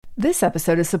This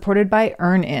episode is supported by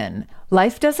EarnIn.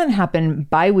 Life doesn't happen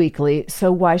bi-weekly, so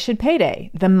why should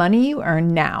payday? The money you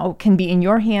earn now can be in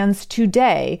your hands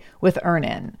today with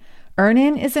EarnIn.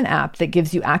 EarnIn is an app that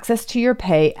gives you access to your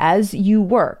pay as you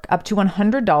work, up to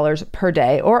 $100 per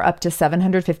day or up to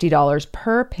 $750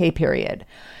 per pay period.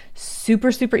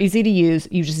 Super easy to use.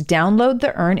 You just download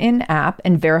the EarnIn app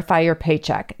and verify your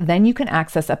paycheck. Then you can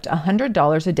access up to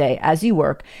 $100 a day as you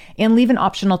work and leave an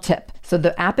optional tip. So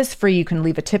the app is free. You can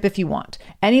leave a tip if you want.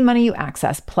 Any money you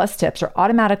access plus tips are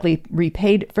automatically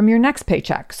repaid from your next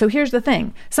paycheck. So here's the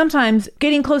thing. Sometimes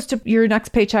getting close to your next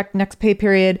paycheck, next pay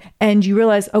period, and you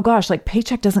realize, oh gosh, like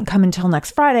paycheck doesn't come until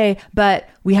next Friday, but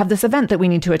we have this event that we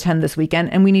need to attend this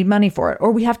weekend and we need money for it.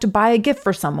 Or we have to buy a gift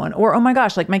for someone. Or, oh my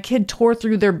gosh, like my kid tore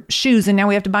through their shoes and now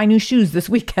we have to buy new shoes this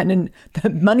weekend and the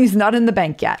money's not in the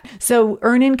bank yet. So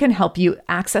EarnIn can help you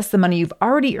access the money you've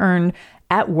already earned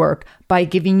at work by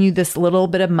giving you this little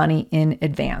bit of money in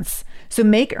advance. So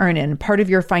make EarnIn part of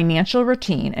your financial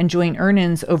routine and join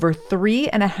EarnIn's over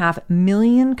 3.5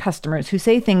 million customers who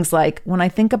say things like, when I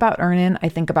think about EarnIn, I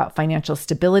think about financial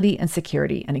stability and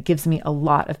security, and it gives me a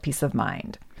lot of peace of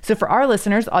mind. So for our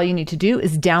listeners, all you need to do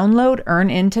is download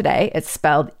EarnIn today. It's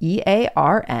spelled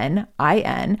EarnIn,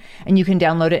 and you can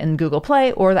download it in Google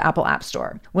Play or the Apple App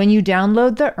Store. When you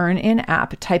download the EarnIn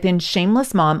app, type in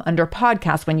Shameless Mom under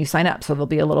podcast when you sign up. So there'll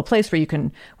be a little place where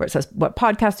it says, what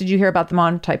podcast did you hear about them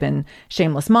on? Type in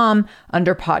Shameless Mom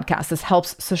under podcast. This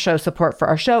helps to show support for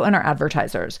our show and our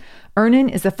advertisers.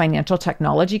 EarnIn is a financial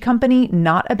technology company,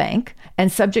 not a bank,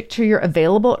 and subject to your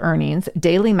available earnings,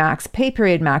 daily max, pay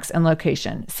period max, and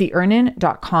location. See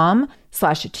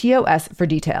earnin.com/TOS for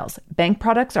details. Bank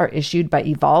products are issued by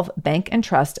Evolve Bank and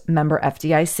Trust, member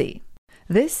FDIC.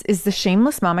 This is the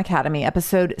Shameless Mom Academy,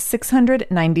 episode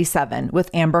 697 with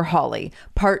Amber Hawley,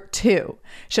 part 2.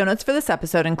 Show notes for this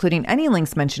episode, including any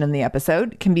links mentioned in the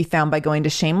episode, can be found by going to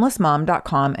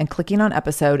shamelessmom.com and clicking on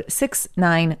episode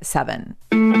 697.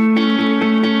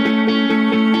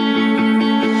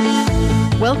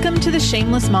 Welcome to the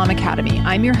Shameless Mom Academy.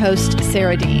 I'm your host,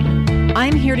 Sarah Dean.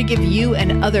 I'm here to give you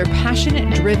and other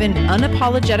passionate, driven,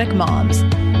 unapologetic moms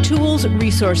tools,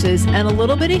 resources, and a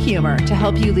little bit of humor to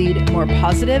help you lead more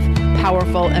positive,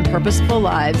 powerful, and purposeful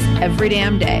lives every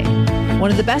damn day. One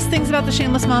of the best things about the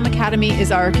Shameless Mom Academy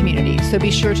is our community, so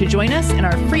be sure to join us in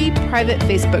our free private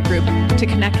Facebook group to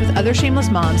connect with other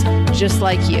shameless moms just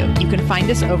like you. You can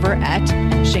find us over at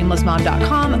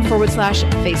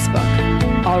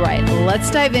shamelessmom.com/Facebook. All right, let's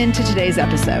dive into today's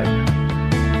episode.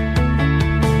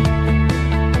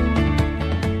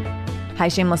 Hi,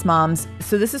 Shameless Moms.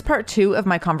 So this is part 2 of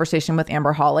my conversation with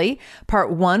Amber Hawley. Part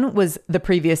 1 was the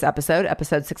previous episode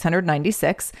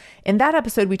 696. In that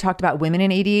episode, we talked about women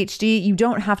in ADHD. You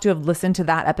don't have to have listened to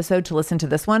that episode to listen to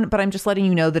this one, but I'm just letting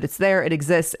you know that it's there, it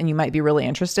exists, and you might be really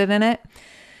interested in it.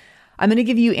 I'm going to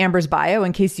give you Amber's bio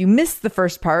in case you missed the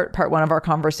first part 1 of our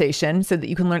conversation, so that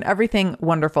you can learn everything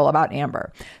wonderful about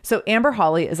Amber. So Amber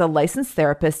Hawley is a licensed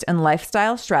therapist and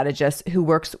lifestyle strategist who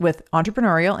works with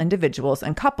entrepreneurial individuals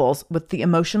and couples with the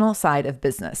emotional side of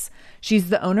business. She's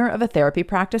the owner of a therapy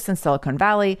practice in Silicon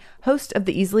Valley, host of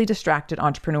the Easily Distracted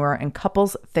Entrepreneur and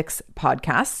Couples Fix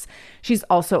podcasts. She's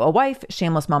also a wife,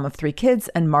 shameless mom of 3 kids,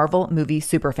 and Marvel movie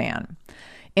superfan.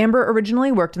 Amber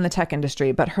originally worked in the tech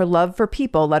industry, but her love for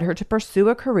people led her to pursue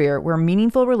a career where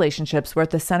meaningful relationships were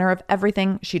at the center of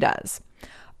everything she does.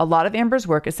 A lot of Amber's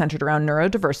work is centered around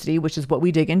neurodiversity, which is what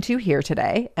we dig into here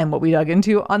today and what we dug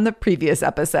into on the previous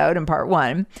episode in part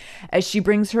 1, as she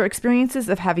brings her experiences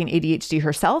of having ADHD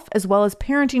herself, as well as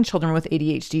parenting children with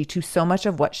ADHD, to so much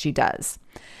of what she does.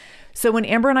 So when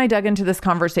Amber and I dug into this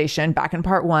conversation back in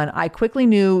part 1, I quickly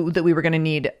knew that we were going to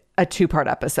need a 2-part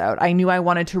episode. I knew I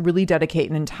wanted to really dedicate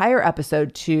an entire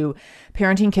episode to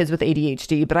parenting kids with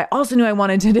ADHD, but I also knew I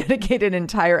wanted to dedicate an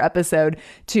entire episode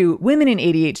to women in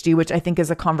ADHD, which I think is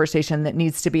a conversation that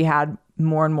needs to be had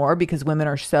more and more because women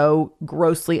are so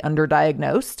grossly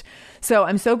underdiagnosed. So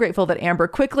I'm so grateful that Amber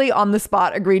quickly on the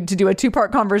spot agreed to do a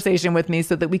 2-part conversation with me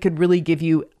so that we could really give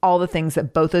you all the things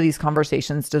that both of these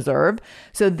conversations deserve.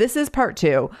 So this is part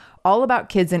 2, all about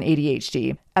kids and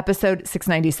ADHD, episode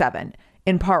 697.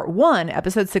 In part 1,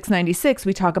 episode 696,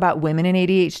 we talk about women in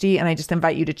ADHD, and I just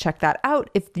invite you to check that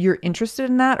out if you're interested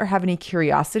in that or have any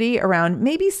curiosity around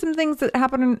maybe some things that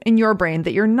happen in your brain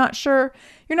that you're not sure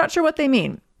you're not sure what they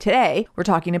mean. Today, we're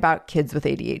talking about kids with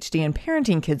ADHD and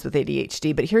parenting kids with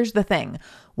ADHD. But here's the thing.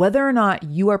 Whether or not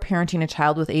you are parenting a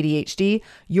child with ADHD,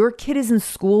 your kid is in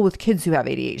school with kids who have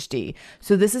ADHD.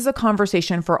 So this is a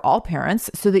conversation for all parents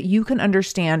so that you can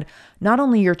understand not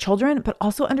only your children, but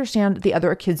also understand the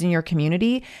other kids in your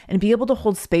community and be able to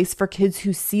hold space for kids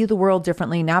who see the world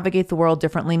differently, navigate the world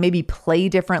differently, maybe play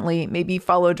differently, maybe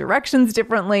follow directions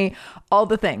differently, all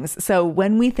the things. So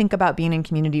when we think about being in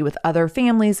community with other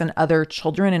families and other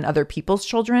children and other people's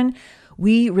children,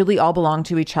 we really all belong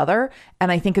to each other.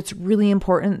 And I think it's really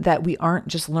important that we aren't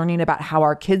just learning about how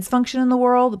our kids function in the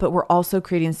world, but we're also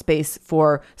creating space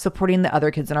for supporting the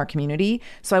other kids in our community.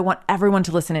 So I want everyone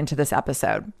to listen into this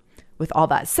episode. With all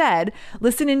that said,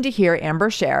 listen in to hear Amber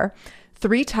share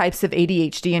 3 types of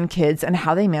ADHD in kids and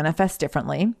how they manifest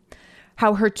differently,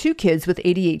 how her 2 kids with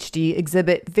ADHD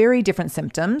exhibit very different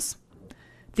symptoms,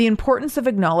 the importance of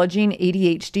acknowledging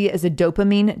ADHD as a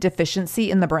dopamine deficiency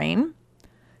in the brain,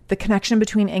 the connection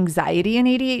between anxiety and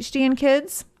ADHD in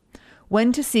kids,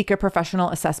 when to seek a professional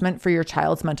assessment for your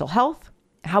child's mental health,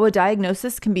 how a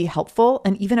diagnosis can be helpful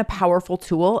and even a powerful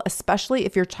tool, especially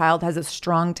if your child has a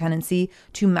strong tendency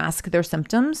to mask their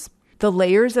symptoms, the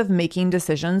layers of making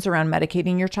decisions around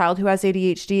medicating your child who has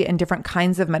ADHD and different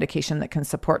kinds of medication that can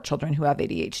support children who have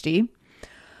ADHD,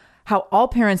 how all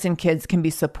parents and kids can be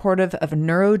supportive of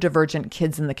neurodivergent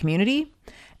kids in the community,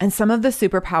 and some of the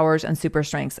superpowers and super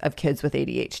strengths of kids with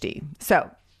ADHD. So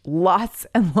lots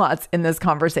and lots in this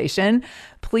conversation.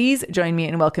 Please join me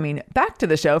in welcoming back to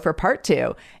the show for part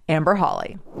 2, Amber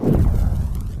Hawley.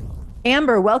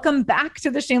 Amber, welcome back to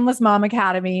the Shameless Mom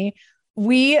Academy.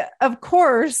 We, of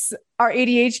course, our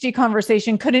ADHD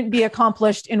conversation couldn't be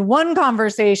accomplished in one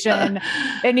conversation.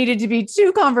 It needed to be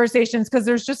 2 conversations because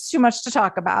there's just too much to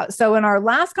talk about. So in our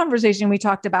last conversation, we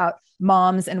talked about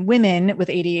moms and women with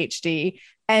ADHD.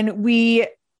 And we,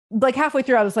 like halfway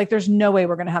through, I was like, there's no way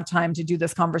we're going to have time to do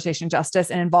this conversation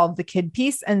justice and involve the kid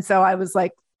piece. And so I was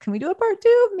like, can we do a part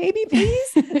 2? Maybe,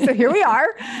 please. So here we are.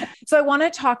 So I want to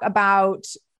talk about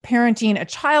parenting a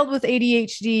child with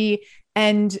ADHD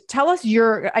and tell us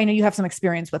I know you have some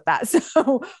experience with that.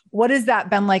 So what has that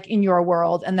been like in your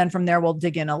world? And then from there, we'll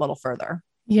dig in a little further.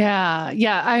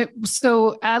 Yeah.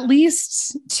 So at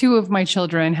least 2 of my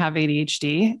children have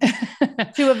ADHD.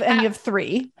 And you have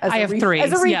 3. I have 3.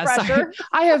 As a refresher. Yes,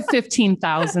 I have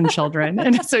 15,000 children.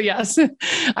 And so, yes,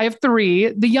 I have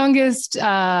 3. The youngest,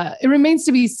 it remains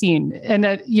to be seen. And,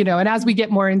 and as we get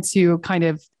more into kind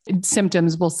of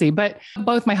symptoms, we'll see. But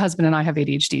both my husband and I have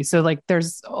ADHD. So like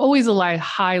there's always a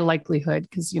high likelihood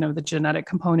because, the genetic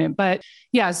component. But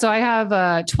yeah, so I have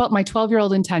my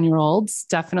 12-year-old and 10-year-olds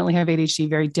definitely have ADHD,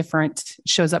 very different,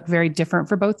 shows up very different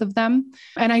for both of them.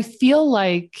 And I feel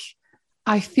like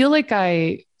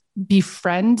I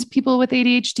befriend people with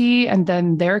ADHD and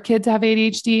then their kids have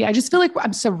ADHD. I just feel like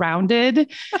I'm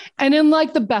surrounded and in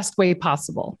like the best way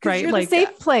possible, right? You're like the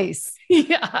safe place.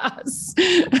 Yes.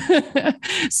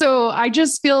 So I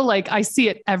just feel like I see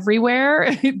it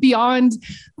everywhere beyond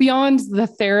the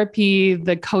therapy,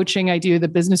 the coaching I do, the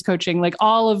business coaching, like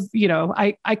all of,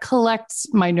 I collect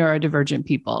my neurodivergent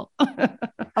people.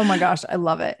 Oh my gosh. I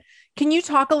love it. Can you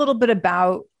talk a little bit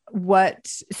about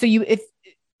if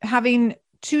having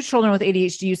 2 children with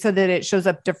ADHD, you said that it shows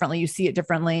up differently. You see it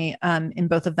differently in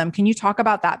both of them. Can you talk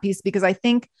about that piece? Because I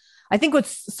think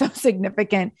what's so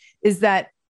significant is that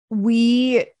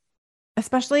we,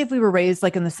 especially if we were raised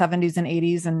like in the 70s and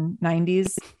 80s and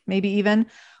 90s, maybe even,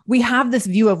 we have this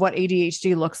view of what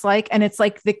ADHD looks like. And it's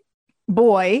like the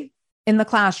boy in the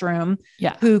classroom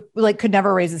who like could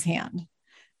never raise his hand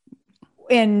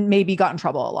and maybe got in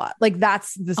trouble a lot. Like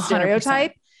that's the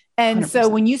stereotype. 100%. And 100%. So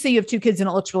when you say you have 2 kids and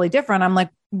it looks really different, I'm like,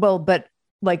 well, but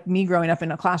like me growing up in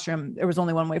a classroom, there was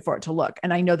only one way for it to look.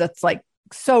 And I know that's like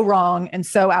so wrong and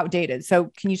so outdated.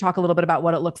 So can you talk a little bit about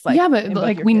what it looks like? Yeah, but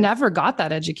like we never got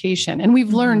that education and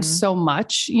we've learned so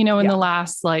much, in the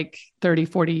last like 30,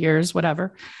 40 years,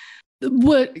 whatever.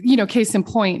 Case in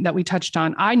point that we touched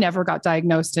on, I never got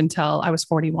diagnosed until I was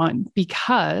 41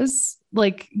 because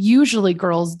like usually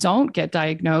girls don't get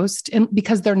diagnosed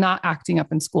because they're not acting up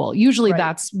in school. Usually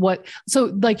that's so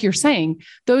like you're saying,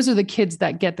 those are the kids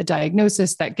that get the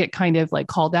diagnosis that get kind of like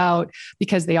called out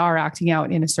because they are acting out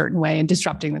in a certain way and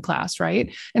disrupting the class.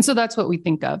 Right. And so that's what we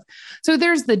think of. So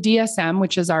there's the DSM,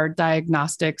 which is our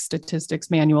diagnostic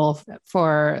statistics manual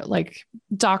for like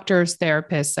doctors,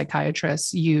 therapists,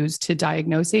 psychiatrists use to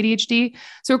diagnose ADHD.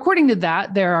 So according to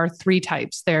that, there are 3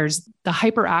 types. There's the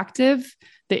hyperactive,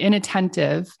 the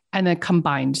inattentive, and the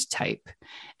combined type.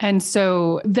 And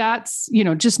so that's,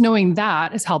 just knowing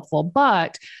that is helpful.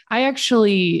 But I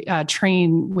actually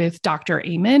train with Dr.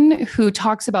 Amen, who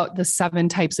talks about the 7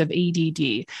 types of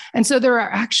ADD. And so there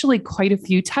are actually quite a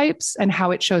few types and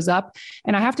how it shows up.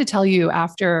 And I have to tell you,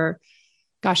 after,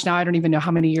 gosh, now I don't even know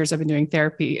how many years I've been doing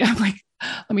therapy. I'm like,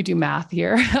 let me do math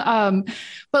here.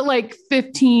 But like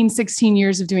 15, 16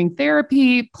 years of doing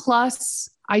therapy, plus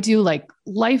I do like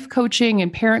life coaching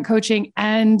and parent coaching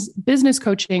and business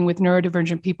coaching with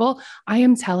neurodivergent people. I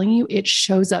am telling you, it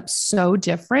shows up so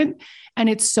different. And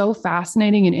it's so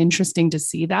fascinating and interesting to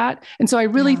see that. And so I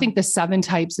really think the 7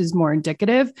 types is more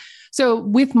indicative. So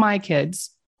with my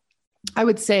kids, I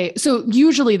would say, so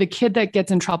usually the kid that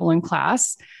gets in trouble in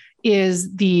class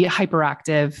is the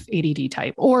hyperactive ADD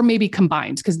type, or maybe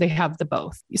combined because they have the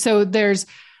both. So there's,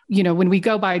 when we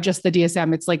go by just the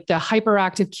DSM, it's like the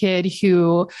hyperactive kid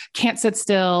who can't sit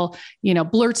still,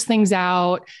 blurts things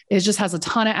out, just has a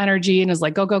ton of energy and is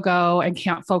like, go, go, go, and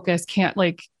can't focus, can't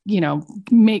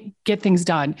get things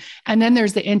done. And then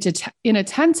there's the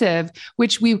inattentive,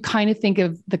 which we kind of think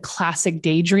of the classic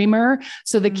daydreamer.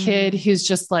 So the kid who's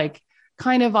just like,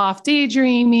 kind of off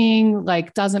daydreaming,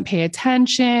 like doesn't pay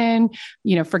attention,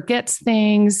 forgets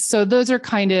things. So those are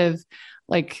kind of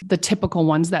like the typical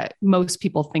ones that most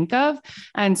people think of.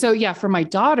 And so, for my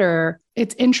daughter,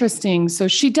 it's interesting. So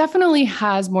she definitely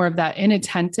has more of that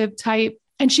inattentive type,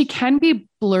 and she can be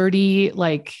blurty,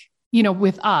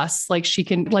 with us, like she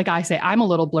can, like I say, I'm a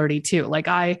little blurty too. Like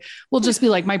I will just be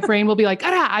like, my brain will be like,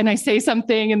 ah, and I say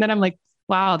something. And then I'm like,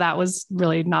 wow, that was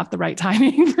really not the right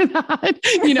timing for that,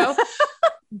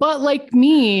 But like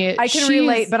me, I can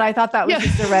relate, but I thought that was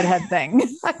just a redhead thing.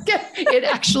 It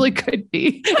actually could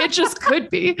be. It just could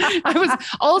be. I was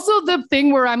also the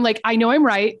thing where I'm like, I know I'm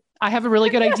right. I have a really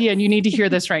good idea and you need to hear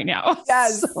this right now.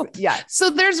 Yes. So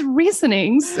there's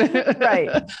reasonings,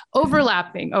 right?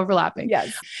 Overlapping.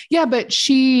 Yes. Yeah. But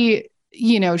she,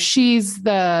 she's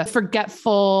the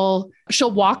forgetful.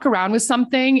 She'll walk around with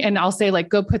something and I'll say like,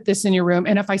 go put this in your room.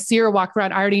 And if I see her walk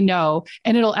around, I already know,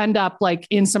 and it'll end up like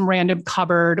in some random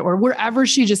cupboard or wherever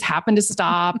she just happened to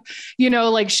stop,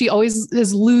 like she always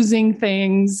is losing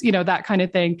things, that kind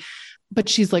of thing. But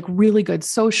she's like really good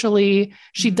socially.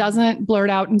 She doesn't blurt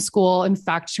out in school. In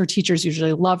fact, her teachers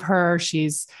usually love her.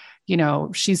 She's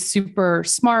super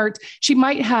smart. She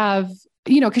might have,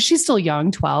 cause she's still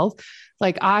young, 12.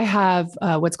 Like I have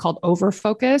what's called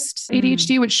over-focused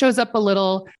ADHD, which shows up a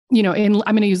little, I'm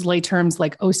going to use lay terms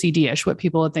like OCD-ish, what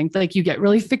people would think. Like you get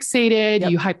really fixated,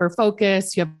 you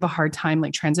hyper-focus, you have a hard time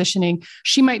like transitioning.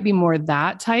 She might be more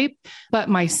that type, but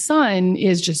my son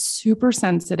is just super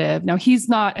sensitive. Now he's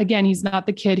not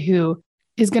the kid who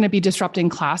is going to be disrupting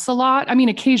class a lot. I mean,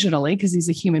 occasionally, because he's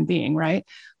a human being, right?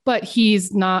 But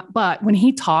he's not, but when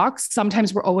he talks,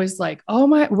 sometimes we're always like, oh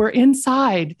my, we're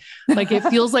inside. Like it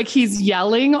feels like he's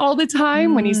yelling all the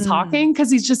time when he's talking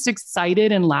because he's just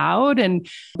excited and loud.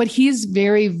 But he's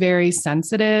very, very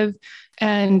sensitive.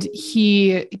 And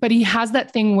he has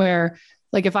that thing where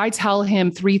like, if I tell him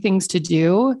 3 things to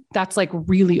do, that's like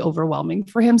really overwhelming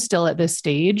for him still at this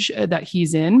stage that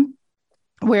he's in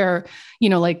where,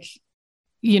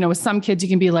 with some kids, you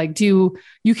can be like, you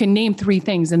can name 3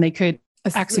 things and they could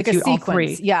execute all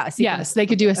 3. Yeah. Yes. They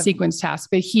could do a sequence task,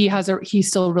 but he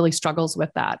still really struggles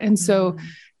with that. And so,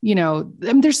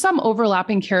 there's some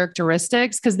overlapping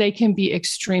characteristics because they can be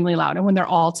extremely loud. And when they're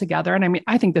all together, and I mean,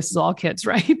 I think this is all kids,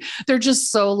 right? They're just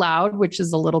so loud, which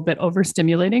is a little bit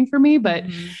overstimulating for me, but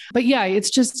yeah, it's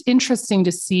just interesting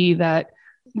to see that,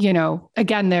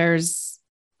 again, there's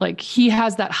like, he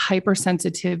has that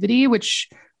hypersensitivity, which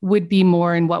would be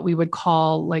more in what we would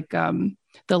call like,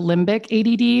 the limbic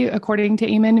ADD, according to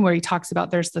Eamon, where he talks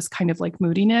about there's this kind of like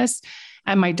moodiness.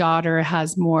 And my daughter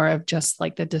has more of just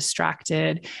like the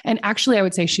distracted. And actually, I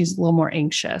would say she's a little more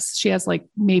anxious. She has like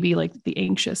maybe like the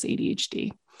anxious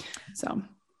ADHD. So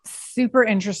super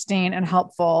interesting and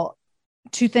helpful.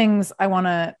 2 things I want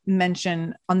to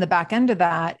mention on the back end of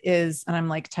that is, and I'm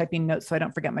like typing notes so I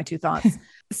don't forget my 2 thoughts.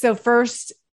 So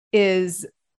first is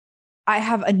I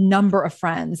have a number of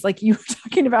friends, like you were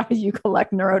talking about how you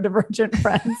collect neurodivergent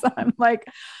friends. I'm like,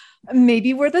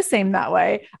 maybe we're the same that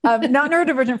way. Not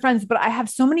neurodivergent friends, but I have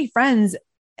so many friends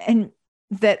and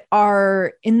that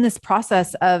are in this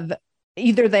process of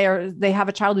either they have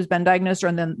a child who's been diagnosed,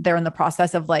 or then they're in the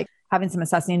process of like having some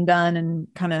assessing done, and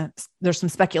kind of there's some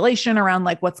speculation around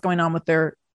like what's going on with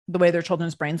the way their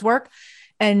children's brains work.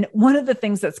 And one of the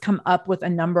things that's come up with a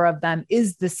number of them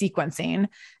is the sequencing.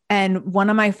 And one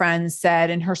of my friends said,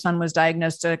 and her son was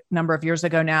diagnosed a number of years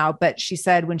ago now, but she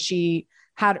said when she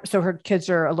had, so her kids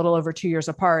are a little over 2 years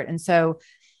apart. And so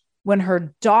when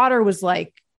her daughter was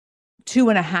like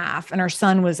 2.5 and her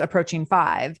son was approaching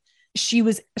 5, she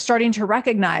was starting to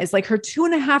recognize like her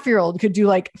 2.5-year-old could do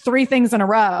like 3 things in a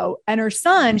row. And her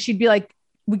son, she'd be like,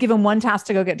 we give him one task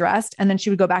to go get dressed. And then she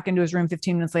would go back into his room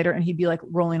 15 minutes later and he'd be like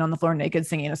rolling on the floor naked,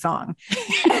 singing a song.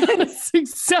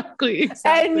 Exactly.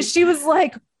 And she was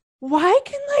like, why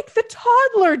can like the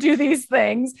toddler do these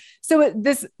things? So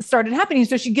this started happening.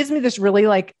 So she gives me this really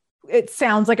like, it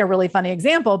sounds like a really funny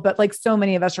example, but like so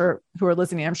many of us who are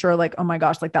listening, I'm sure like, oh my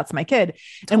gosh, like that's my kid.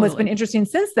 Totally. And what's been interesting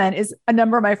since then is a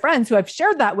number of my friends who I've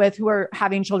shared that with, who are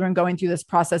having children going through this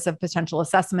process of potential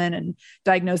assessment and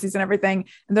diagnoses and everything.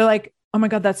 And they're like, oh my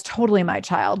God, that's totally my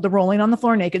child. The rolling on the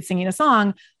floor naked, singing a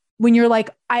song. When you're like,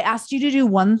 I asked you to do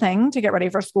one thing to get ready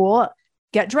for school,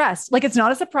 get dressed. Like, it's not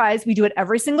a surprise. We do it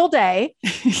every single day,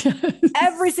 yes.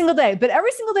 Every single day, but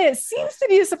every single day it seems to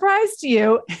be a surprise to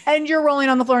you. And you're rolling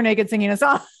on the floor naked, singing a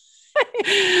song.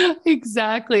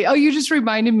 Exactly. Oh, you just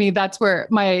reminded me. That's where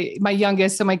my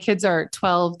youngest, so my kids are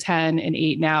 12, 10, and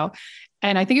 8 now.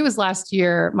 And I think it was last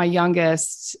year, my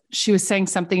youngest, she was saying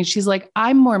something and she's like,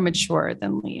 I'm more mature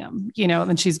than Liam,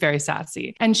 and she's very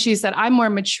sassy. And she said, I'm more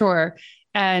mature.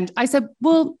 And I said,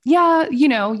 well, yeah,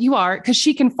 you are, because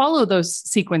she can follow those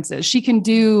sequences. She can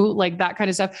do like that kind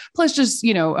of stuff. Plus just,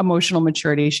 emotional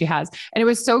maturity she has. And it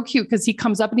was so cute because he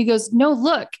comes up and he goes, no,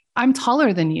 look, I'm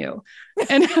taller than you.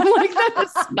 And I'm like, that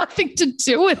has nothing to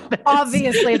do with this.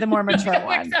 Obviously the more mature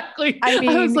one. Exactly.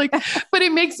 I was like, but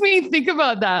it makes me think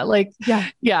about that. Like,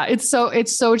 yeah, it's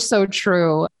so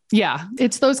true. Yeah.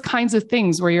 It's those kinds of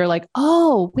things where you're like,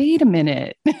 oh, wait a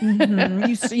minute. Mm-hmm.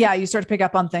 You start to pick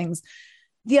up on things.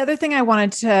 The other thing I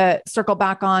wanted to circle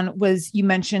back on was you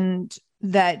mentioned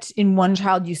that in one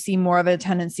child, you see more of a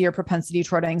tendency or propensity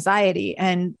toward anxiety.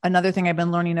 And another thing I've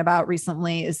been learning about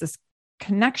recently is this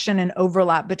connection and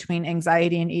overlap between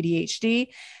anxiety and ADHD.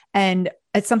 And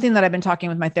it's something that I've been talking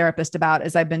with my therapist about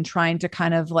as I've been trying to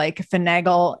kind of like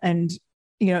finagle and,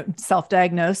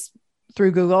 self-diagnose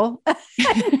through Google.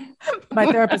 My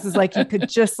therapist is like, you could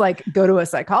just like go to a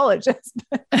psychologist.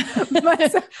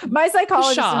 my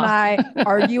psychologist and I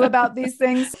argue about these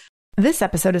things. This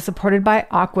episode is supported by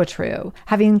AquaTrue.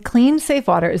 Having clean, safe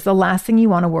water is the last thing you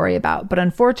want to worry about. But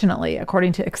unfortunately,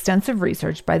 according to extensive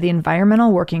research by the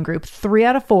Environmental Working Group, 3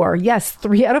 out of 4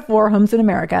 homes in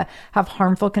America have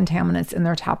harmful contaminants in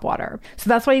their tap water. So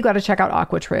that's why you got to check out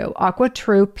AquaTrue.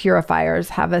 AquaTrue purifiers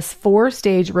have a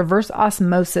 4-stage reverse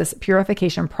osmosis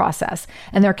purification process.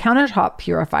 And their countertop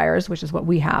purifiers, which is what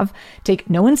we have, take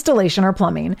no installation or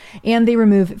plumbing. And they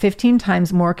remove 15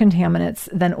 times more contaminants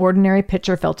than ordinary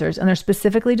pitcher filters. And they're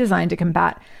specifically designed to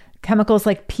combat chemicals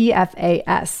like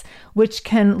PFAS, which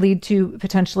can lead to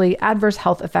potentially adverse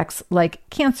health effects like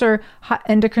cancer,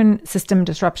 endocrine system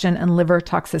disruption, and liver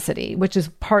toxicity, which is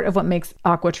part of what makes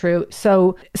AquaTrue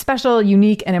so special,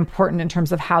 unique, and important in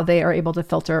terms of how they are able to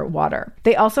filter water.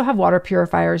 They also have water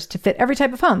purifiers to fit every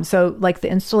type of home. So like the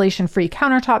installation-free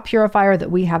countertop purifier that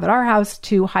we have at our house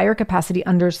to higher capacity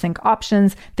under sink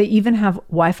options. They even have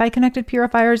Wi-Fi connected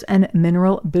purifiers and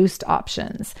mineral boost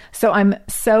options. So I'm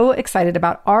so excited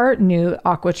about our new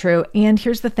AquaTrue. And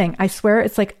here's the thing. I swear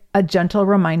it's like a gentle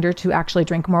reminder to actually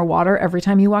drink more water every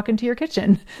time you walk into your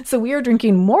kitchen. So we are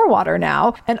drinking more water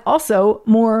now and also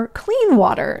more clean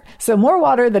water. So more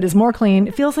water that is more clean.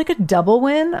 It feels like a double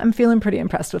win. I'm feeling pretty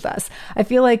impressed with us. I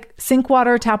feel like sink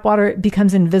water, tap water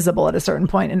becomes invisible at a certain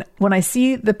point. And when I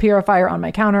see the purifier on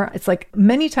my counter, it's like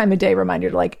many times a day reminder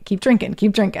to like, keep drinking,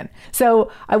 keep drinking.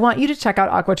 So I want you to check out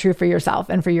AquaTrue for yourself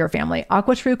and for your family.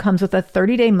 AquaTrue comes with a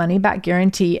 30-day money-back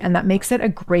guarantee, and that makes it a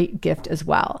great gift as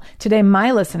well. Today,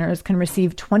 my listeners can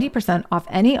receive 20% off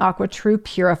any AquaTrue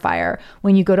purifier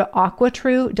when you go to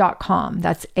aquatrue.com.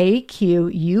 That's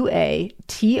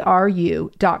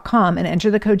AQUATRU.com and enter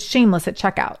the code shameless at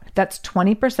checkout. That's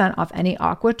 20% off any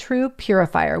AquaTrue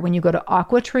purifier when you go to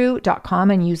aquatrue.com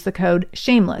and use the code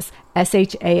shameless,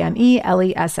 SHAMELESS.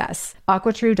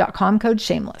 aquatrue.com code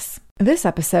shameless. This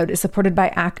episode is supported by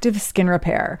Active Skin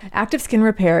Repair. Active Skin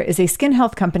Repair is a skin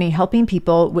health company helping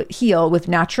people heal with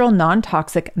natural,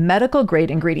 non-toxic,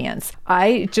 medical-grade ingredients.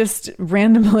 I just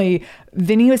randomly,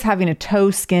 Vinny was having a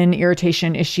toe skin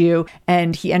irritation issue,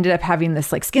 and he ended up having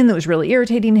this like skin that was really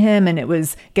irritating him, and it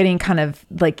was getting kind of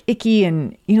like icky,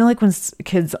 and like when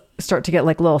kids start to get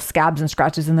like little scabs and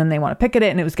scratches and then they want to pick at it,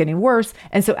 and it was getting worse.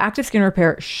 And so Active Skin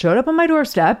Repair showed up on my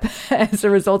doorstep as a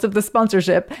result of the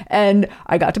sponsorship, and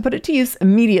I got to put it to use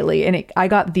immediately. And I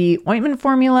got the ointment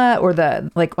formula, or the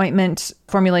like ointment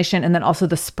formulation and then also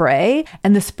the spray.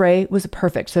 And the spray was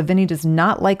perfect. So Vinny does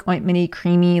not like ointmenty,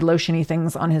 creamy, lotiony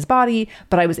things on his body,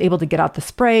 but I was able to get out the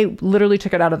spray, literally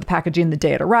took it out of the packaging the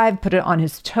day it arrived, put it on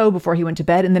his toe before he went to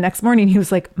bed. And the next morning he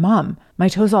was like, Mom, my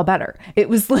toe's all better. It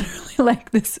was literally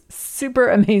like this super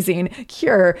amazing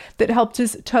cure that helped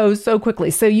his toes so quickly.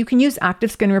 So you can use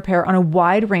Active Skin Repair on a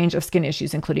wide range of skin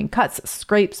issues, including cuts,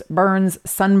 scrapes, burns,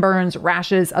 sunburns,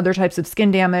 rashes, other types of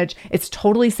skin damage. It's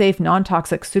totally safe,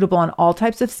 non-toxic, suitable on all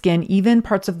types of skin, even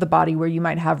parts of the body where you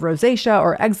might have rosacea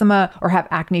or eczema or have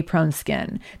acne-prone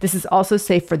skin. This is also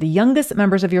safe for the youngest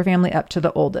members of your family up to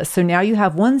the oldest. So now you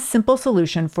have one simple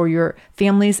solution for your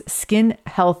family's skin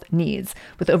health needs.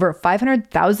 With over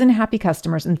 500,000 happy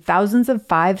customers and thousands of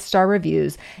 5-star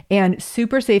reviews and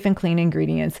super safe and clean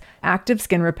ingredients, Active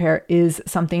Skin Repair is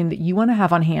something that you want to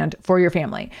have on hand for your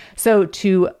family. So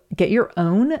to get your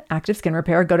own Active Skin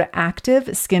Repair, go to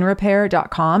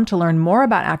activeskinrepair.com to learn more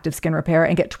about Active Skin Repair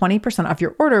and get 20% off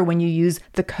your order when you use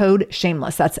the code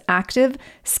shameless. That's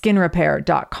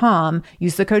activeskinrepair.com.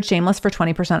 Use the code shameless for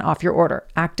 20% off your order.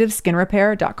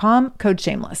 activeskinrepair.com, code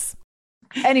shameless.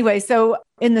 Anyway, so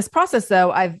in this process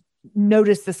though, I've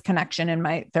noticed this connection, and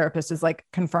my therapist has like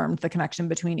confirmed the connection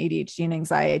between ADHD and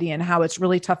anxiety and how it's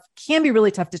really tough, can be really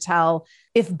tough to tell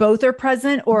if both are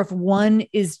present or if one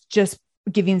is just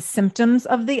giving symptoms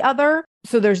of the other.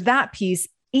 So there's that piece.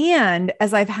 And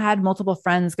as I've had multiple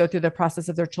friends go through the process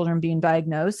of their children being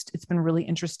diagnosed, it's been really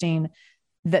interesting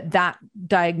that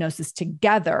diagnosis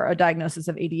together, a diagnosis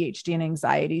of ADHD and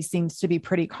anxiety, seems to be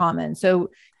pretty common.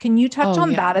 So can you touch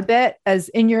on that a bit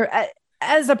as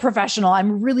a professional?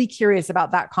 I'm really curious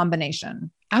about that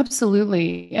combination.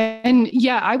 Absolutely. And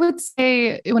yeah, I would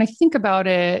say when I think about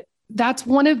it, that's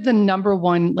one of the number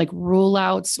one, like rule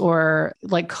outs or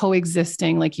like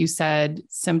coexisting, like you said,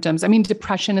 symptoms. I mean,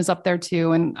 depression is up there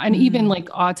too. And even like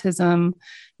autism,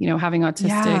 having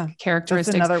autistic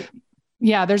characteristics.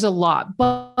 Yeah, there's a lot,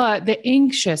 but the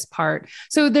anxious part.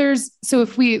 So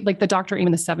if we like the Dr.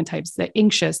 Amen, the 7 types, the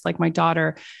anxious, like my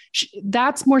daughter,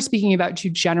 that's more speaking about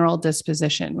to general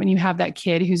disposition. When you have that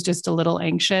kid who's just a little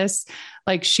anxious,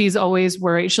 like she's always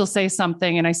worried, she'll say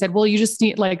something. And I said, well, you just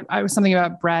need, like, I was something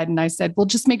about bread. And I said, well,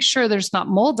 just make sure there's not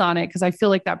mold on it, 'cause I feel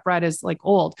like that bread is like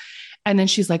old. And then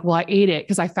she's like, well, I ate it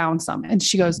 'cause I found some. And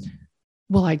she goes,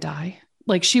 will I die?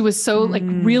 Like she was so like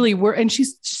really and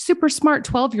she's super smart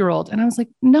 12-year-old. And I was like,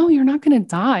 no, you're not going to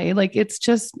die. Like, it's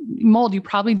just mold. You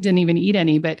probably didn't even eat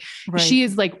any, but she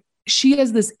is like, she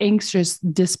has this anxious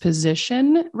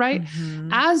disposition, right?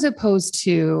 As opposed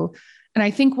to, and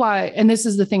I think why, and this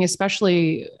is the thing,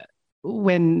 especially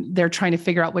when they're trying to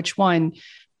figure out which one,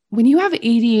 when you have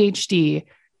ADHD,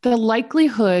 the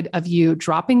likelihood of you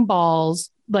dropping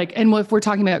balls, like, and if we're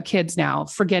talking about kids now,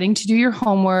 forgetting to do your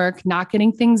homework, not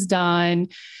getting things done,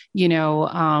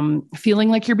 feeling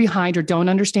like you're behind or don't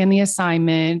understand the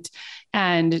assignment,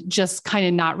 and just kind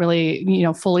of not really,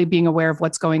 fully being aware of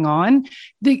what's going on,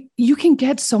 you can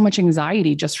get so much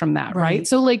anxiety just from that. Right.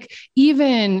 So like,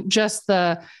 even just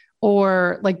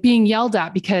or like being yelled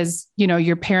at because,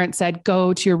 your parent said,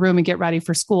 go to your room and get ready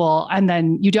for school. And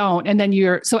then you don't. And then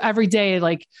so every day,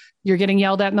 like, you're getting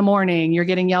yelled at in the morning, you're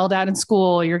getting yelled at in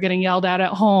school, you're getting yelled at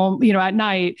home, at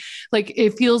night. Like,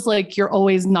 it feels like you're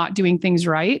always not doing things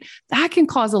right. That can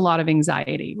cause a lot of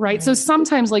anxiety, right? So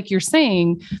sometimes, like you're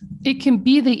saying, it can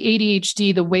be the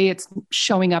ADHD, the way it's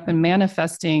showing up and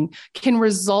manifesting can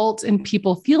result in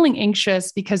people feeling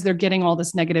anxious because they're getting all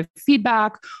this negative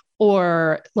feedback,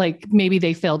 or like maybe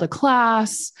they failed a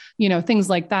class, things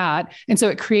like that. And so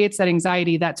it creates that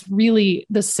anxiety that's really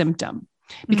the symptom,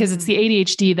 because it's the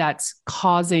ADHD that's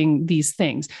causing these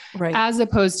things. Right. As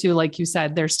opposed to, like you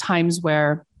said, there's times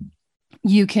where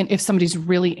you can, if somebody's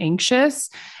really anxious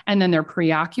and then they're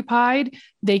preoccupied,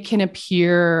 they can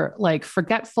appear like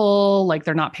forgetful, like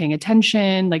they're not paying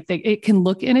attention, like it can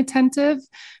look inattentive,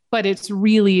 but it's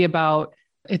really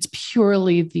it's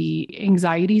purely the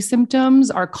anxiety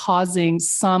symptoms are causing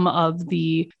some of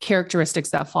the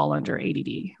characteristics that fall under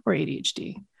ADD or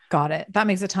ADHD. Got it. That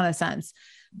makes a ton of sense.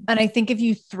 And I think if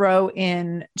you throw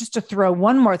in, just to throw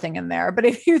one more thing in there, but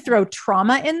if you throw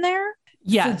trauma in there,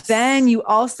 so then you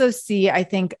also see, I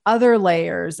think, other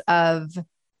layers of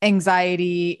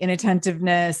anxiety,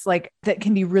 inattentiveness, like that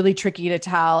can be really tricky to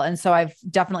tell. And so I've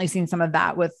definitely seen some of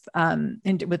that with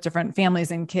different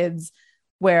families and kids,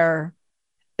 where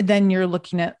then you're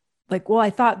looking at like, well, I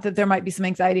thought that there might be some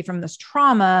anxiety from this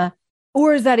trauma,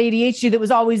 or is that ADHD that was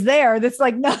always there? That's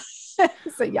like, no.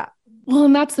 So yeah. Well,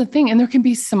 and that's the thing. And there can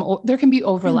be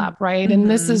overlap, right?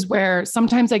 And this is where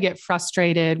sometimes I get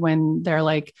frustrated when they're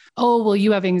like, oh, well,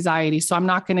 you have anxiety, so I'm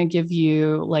not going to give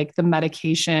you like the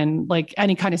medication, like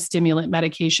any kind of stimulant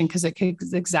medication, because it could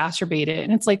exacerbate it.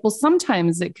 And it's like, well,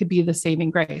 sometimes it could be the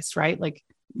saving grace, right? Like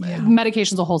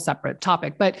medication's a whole separate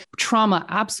topic, but trauma,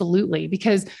 absolutely.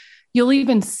 Because you'll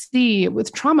even see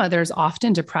with trauma, there's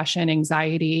often depression,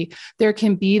 anxiety. There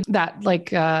can be that,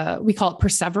 like, we call it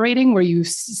perseverating, where you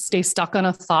stay stuck on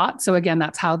a thought. So again,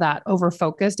 that's how that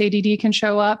overfocused ADD can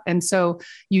show up. And so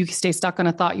you stay stuck on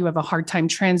a thought, you have a hard time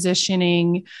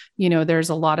transitioning, there's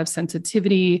a lot of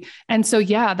sensitivity. And so,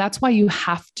 yeah, that's why you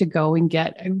have to go and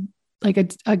get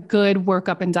a good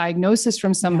workup and diagnosis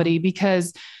from somebody,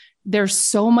 because there's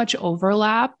so much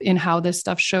overlap in how this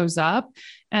stuff shows up.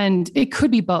 And it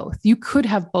could be both. You could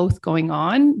have both going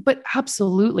on, but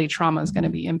absolutely trauma is going to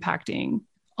be impacting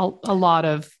a lot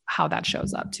of how that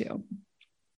shows up too.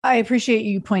 I appreciate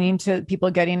you pointing to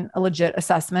people getting a legit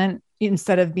assessment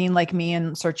instead of being like me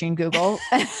and searching Google.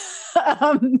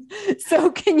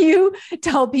 So can you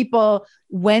tell people,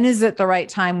 when is it the right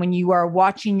time when you are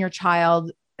watching your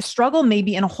child struggle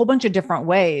maybe in a whole bunch of different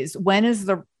ways? When is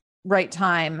the right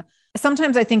time?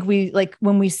 Sometimes I think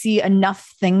when we see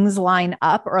enough things line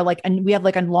up, or and we have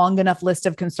like a long enough list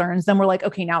of concerns, then we're like,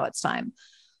 okay, now it's time.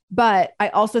 But I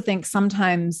also think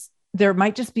sometimes there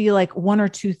might just be like one or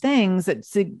two things that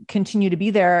continue to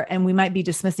be there. And we might be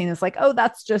dismissing this like, oh,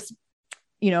 that's just,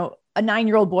 a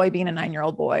 9-year-old boy being a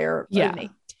 9-year-old boy, or a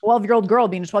 12-year-old girl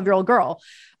being a 12-year-old girl.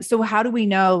 So how do we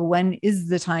know when is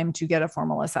the time to get a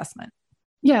formal assessment?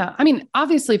 Yeah. I mean,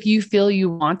 obviously, if you feel you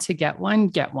want to get one,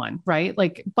 right?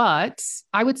 But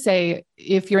I would say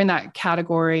if you're in that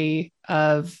category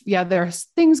of, there's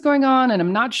things going on and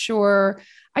I'm not sure,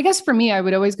 I guess for me, I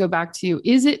would always go back to,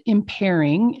 is it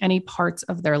impairing any parts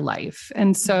of their life?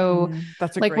 And so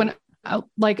that's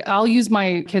I'll use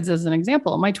my kids as an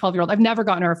example. My 12-year-old, I've never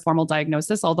gotten her a formal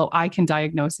diagnosis, although I can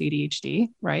diagnose ADHD,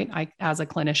 right? As a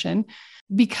clinician,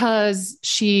 because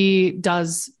she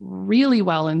does really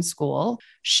well in school.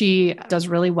 She does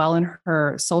really well in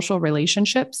her social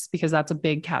relationships, because that's a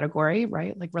big category,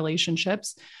 right? Like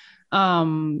relationships.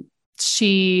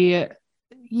 She,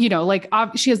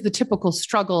 she has the typical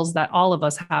struggles that all of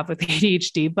us have with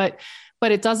ADHD, but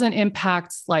it doesn't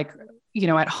impact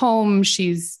at home.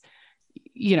 She's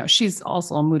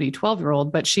also a moody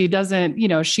 12-year-old, but she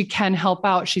doesn't, she can help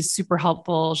out. She's super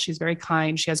helpful. She's very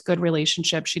kind. She has good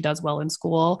relationships. She does well in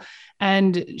school,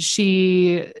 and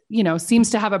she, seems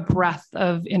to have a breadth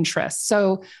of interests.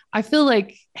 So I feel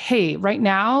like, hey, right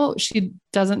now she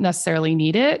doesn't necessarily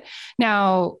need it.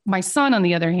 Now, my son, on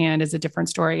the other hand, is a different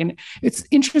story. And it's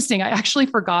interesting. I actually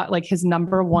forgot his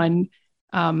number one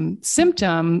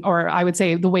symptom, or I would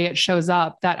say the way it shows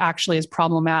up that actually is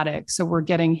problematic. So we're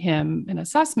getting him an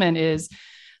assessment is,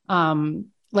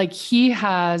 he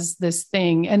has this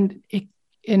thing,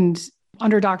 and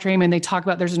under Dr. Amen, they talk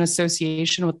about there's an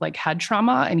association with head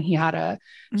trauma. And he had a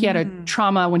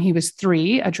trauma when he was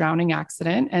 3, a drowning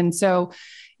accident. And so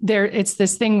it's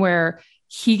this thing where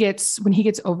when he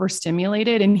gets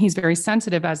overstimulated, and he's very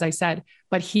sensitive, as I said,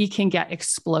 but he can get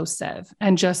explosive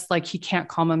and just he can't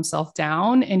calm himself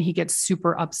down, and he gets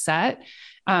super upset,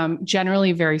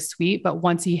 generally very sweet. But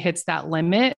once he hits that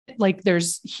limit,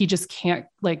 he just can't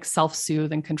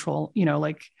self-soothe and control,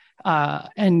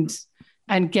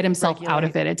 and get himself out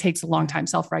of it. It takes a long time,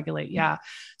 self-regulate. Yeah.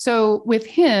 So with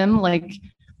him,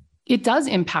 it does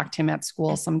impact him at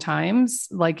school sometimes.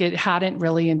 It hadn't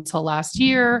really until last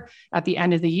year at the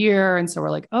end of the year. And so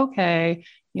we're okay,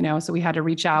 so we had to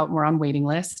reach out, and we're on waiting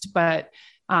list, but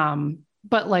again,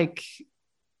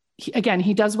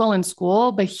 he does well in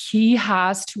school, but he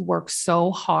has to work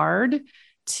so hard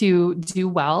to do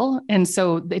well. And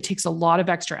so it takes a lot of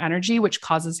extra energy, which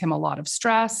causes him a lot of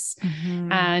stress.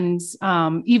 And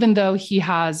even though he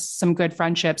has some good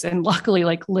friendships, and luckily,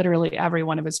 literally every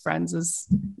one of his friends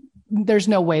there's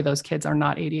no way those kids are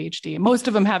not ADHD. Most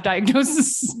of them have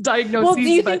diagnoses. Well, do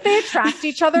you think they attract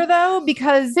each other though?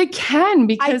 Because they can,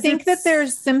 because I think that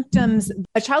there's symptoms.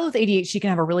 A child with ADHD can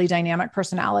have a really dynamic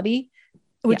personality,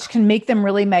 which can make them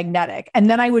really magnetic. And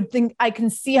then I would think I can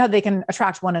see how they can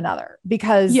attract one another,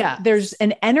 because there's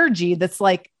an energy that's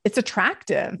it's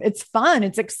attractive, it's fun,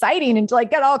 it's exciting, and to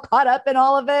get all caught up in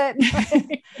all of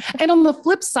it. And on the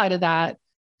flip side of that,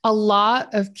 a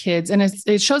lot of kids, and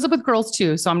it shows up with girls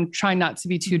too. So I'm trying not to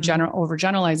be too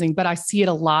overgeneralizing, but I see it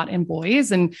a lot in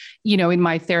boys. And, in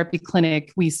my therapy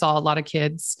clinic, we saw a lot of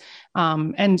kids,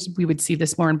 and we would see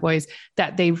this more in boys,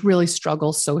 that they really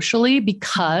struggle socially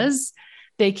because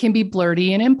they can be blurty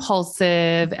and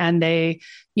impulsive, and they,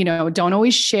 don't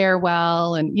always share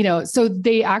well. And, so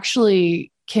they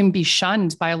actually can be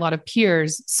shunned by a lot of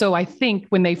peers. So I think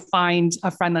when they find a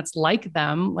friend that's like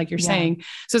them, like you're saying,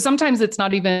 so sometimes it's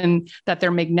not even that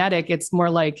they're magnetic. It's more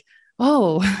like,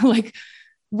 oh, like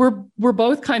we're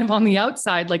both kind of on the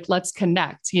outside, like let's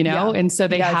connect, And so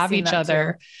they have each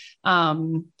other.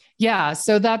 So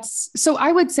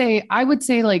I would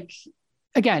say like,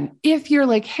 again, if you're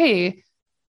like, hey,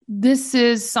 this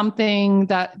is something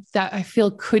that I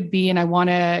feel could be, and I want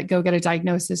to go get a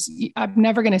diagnosis. I'm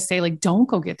never going to say like, don't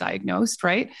go get diagnosed.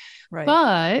 Right.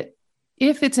 But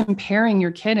if it's impairing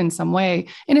your kid in some way,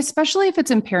 and especially if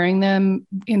it's impairing them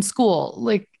in school,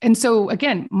 like, and so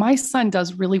again, my son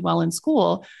does really well in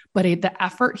school, but the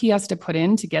effort he has to put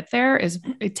in to get there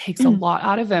it takes a lot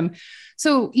out of him.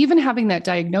 So even having that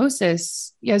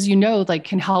diagnosis, as like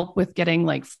can help with getting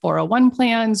like 401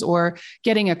 plans or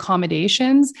getting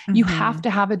accommodations. You have to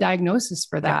have a diagnosis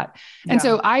for that. Yeah. And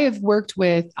so I have worked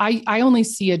with, I only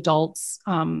see adults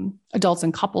and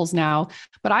couples now,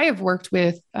 but I have worked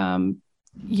with,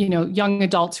 young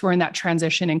adults who are in that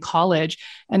transition in college.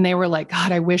 And they were like,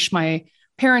 God, I wish my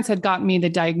parents had gotten me the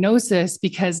diagnosis,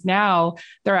 because now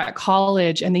they're at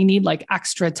college and they need like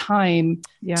extra time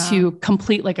to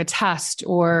complete like a test,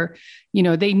 or,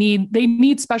 they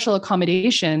need special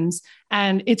accommodations,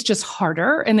 and it's just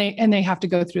harder, and they have to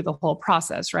go through the whole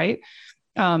process. Right.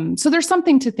 So there's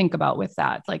something to think about with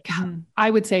that. Like, I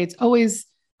would say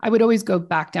I would always go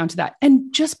back down to that.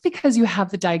 And just because you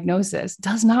have the diagnosis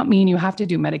does not mean you have to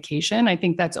do medication. I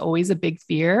think that's always a big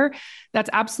fear. That's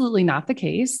absolutely not the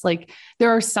case. Like, there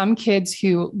are some kids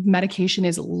who medication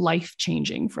is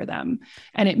life-changing for them,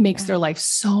 and it makes their life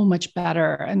so much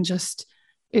better, and just,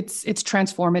 it's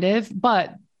transformative.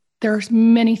 But there's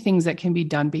many things that can be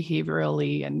done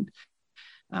behaviorally and,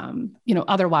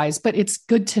 otherwise, but it's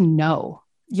good to know.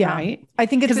 Yeah. Right. I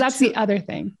think because that's the other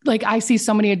thing. Like, I see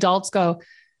so many adults go,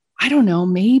 I don't know,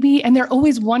 maybe. And they're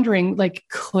always wondering, like,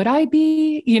 could I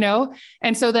be,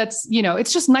 And so that's,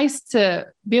 it's just nice to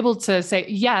be able to say,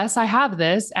 yes, I have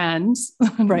this. And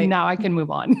now I can move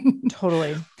on.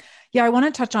 Totally. Yeah. I want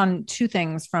to touch on two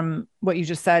things from what you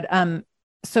just said.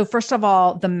 So first of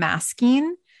all, the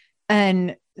masking.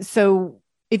 And so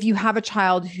if you have a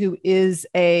child who is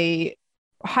a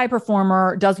high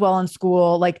performer, does well in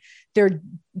school, like they're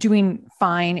doing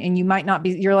fine, and you might not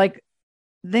be, you're like,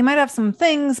 they might have some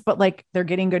things, but like they're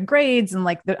getting good grades, and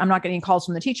like I'm not getting calls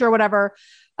from the teacher or whatever.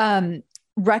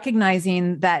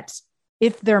 Recognizing that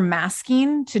if they're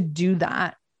masking to do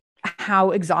that, how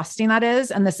exhausting that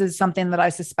is. And this is something that I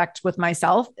suspect with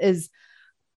myself is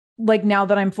like, now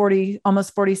that I'm 40,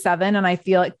 almost 47, and I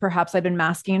feel like perhaps I've been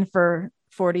masking for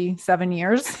 47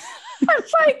 years. I'm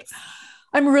like,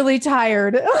 I'm really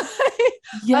tired.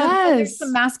 Yes. The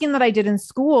masking that I did in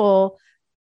school,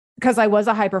 because I was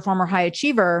a high performer, high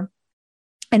achiever.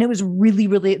 And it was really,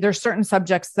 really, there's certain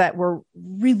subjects that were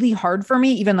really hard for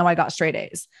me, even though I got straight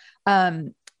A's.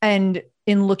 And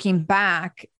in looking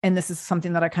back, and this is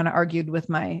something that I kind of argued with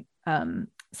my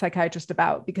psychiatrist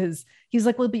about, because he's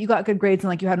like, well, but you got good grades and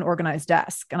like you had an organized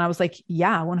desk. And I was like,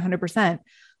 yeah, 100%.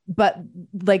 But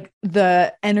like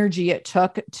the energy it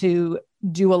took to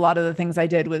do a lot of the things I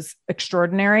did was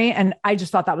extraordinary. And I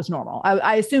just thought that was normal.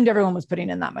 I assumed everyone was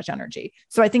putting in that much energy.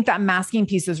 So I think that masking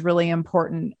piece is really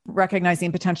important,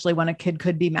 recognizing potentially when a kid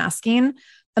could be masking.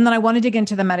 And then I want to dig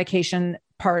into the medication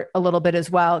part a little bit as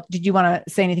well. Did you want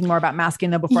to say anything more about masking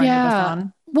though, before I move us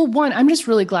on? Well, one, I'm just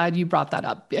really glad you brought that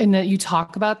up and that you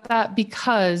talk about that,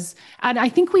 because, and I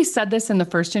think we said this in the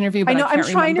first interview, but I know I'm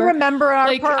trying to remember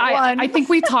our part one. I think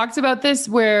we talked about this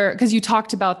because you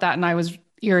talked about that, and I was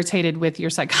irritated with your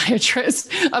psychiatrist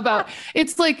about,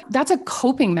 it's like, that's a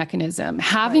coping mechanism,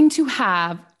 having to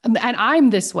have, and I'm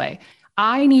this way.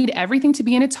 I need everything to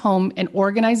be in its home and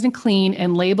organized and clean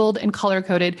and labeled and color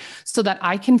coded so that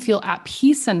I can feel at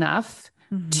peace enough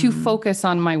to focus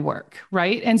on my work.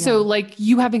 Right. And so like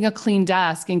you having a clean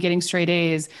desk and getting straight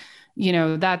A's,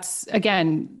 that's,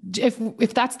 again,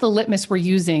 if that's the litmus we're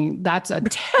using, that's a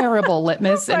terrible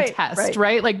litmus and test,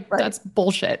 right? Like that's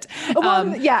bullshit.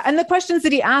 Well, and the questions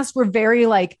that he asked were very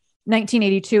like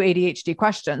 1982 ADHD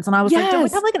questions. And I was like, don't we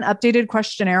have like an updated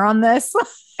questionnaire on this?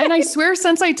 And I swear,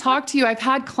 since I talked to you, I've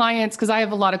had clients, because I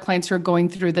have a lot of clients who are going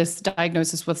through this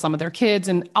diagnosis with some of their kids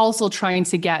and also trying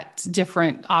to get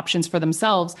different options for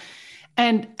themselves.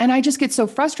 And I just get so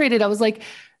frustrated. I was like,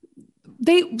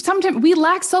 sometimes we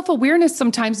lack self-awareness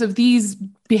sometimes of these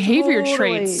behavior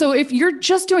traits. So if you're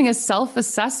just doing a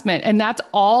self-assessment and that's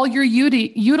all you're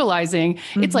utilizing,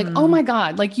 it's like, oh my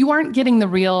God, like you aren't getting the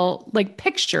real like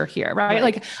picture here, right?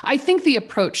 Like I think the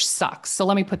approach sucks. So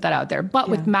let me put that out there. But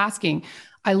with masking,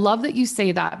 I love that you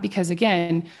say that, because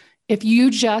again, if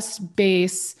you just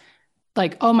base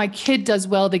like, oh, my kid does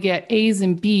well to get A's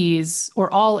and B's or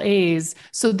all A's,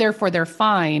 so therefore they're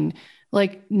fine.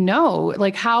 Like, no,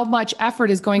 like how much effort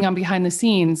is going on behind the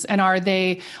scenes? And are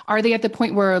they at the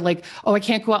point where like, oh, I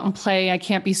can't go out and play, I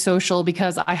can't be social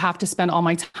because I have to spend all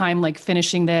my time like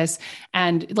finishing this.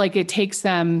 And like, it takes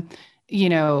them,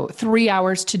 3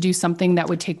 hours to do something that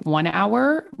would take 1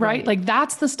 hour, right? Like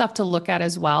that's the stuff to look at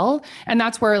as well. And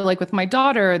that's where like with my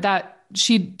daughter, that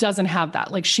she doesn't have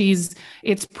that. Like she's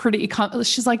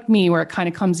like me, where it kind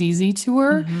of comes easy to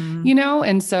her,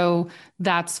 and so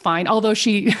that's fine. Although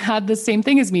she had the same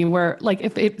thing as me, where like,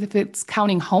 if it's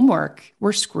counting homework,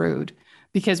 we're screwed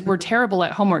because we're terrible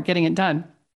at homework, getting it done.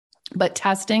 But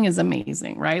testing is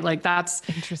amazing, right? Like that's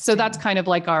kind of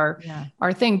like our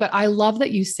thing. But I love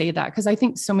that you say that, because I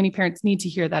think so many parents need to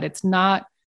hear that it's not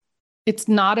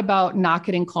about not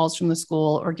getting calls from the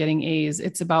school or getting A's.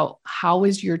 It's about how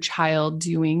is your child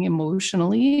doing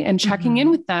emotionally, and checking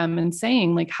in with them and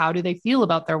saying like, how do they feel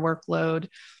about their workload?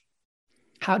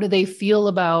 How do they feel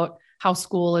about how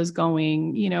school is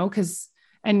going,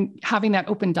 and having that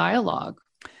open dialogue.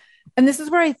 And this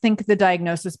is where I think the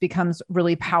diagnosis becomes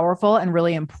really powerful and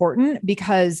really important,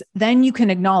 because then you can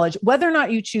acknowledge whether or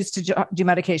not you choose to do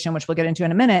medication, which we'll get into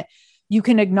in a minute. You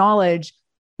can acknowledge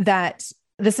that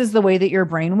this is the way that your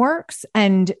brain works.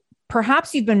 And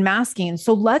perhaps you've been masking.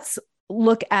 So let's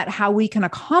look at how we can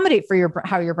accommodate for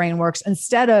how your brain works,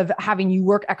 instead of having you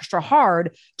work extra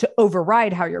hard to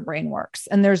override how your brain works.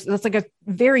 And that's like a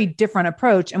very different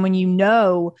approach. And when you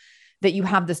know that you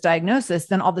have this diagnosis,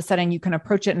 then all of a sudden you can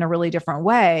approach it in a really different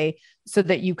way, so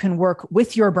that you can work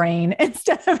with your brain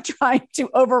instead of trying to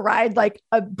override like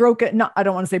I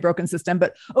don't want to say broken system,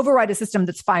 but override a system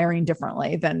that's firing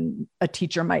differently than a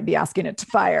teacher might be asking it to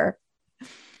fire.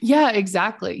 Yeah,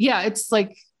 exactly. Yeah. It's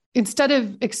like, instead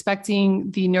of expecting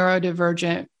the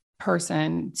neurodivergent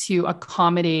person to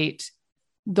accommodate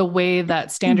the way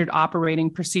that standard operating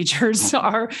procedures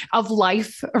are of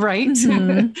life, right?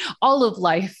 All of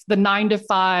life, the 9 to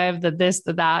 5, the this,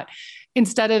 the that,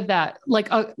 instead of that,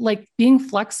 like being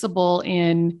flexible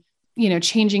in,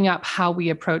 changing up how we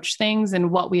approach things and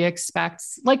what we expect.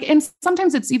 Like, and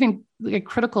sometimes it's even like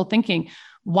critical thinking.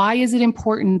 Why is it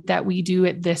important that we do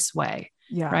it this way?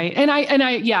 Yeah. Right. And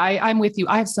I'm with you.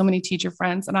 I have so many teacher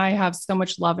friends, and I have so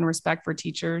much love and respect for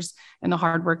teachers and the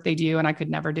hard work they do. And I could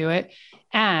never do it.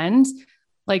 And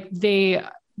like, they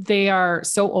are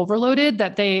so overloaded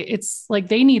that it's like,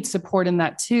 they need support in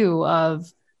that too, of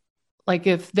like,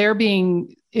 if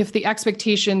the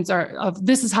expectations are of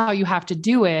this is how you have to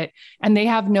do it, and they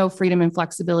have no freedom and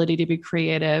flexibility to be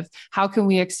creative, how can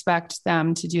we expect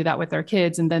them to do that with their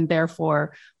kids? And then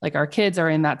therefore, like, our kids are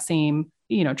in that same,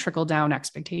 trickle down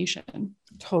expectation.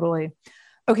 Totally.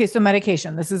 Okay. So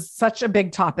medication, this is such a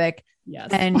big topic. Yes.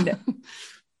 And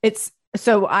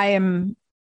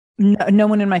no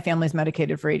one in my family is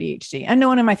medicated for ADHD, and no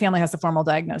one in my family has a formal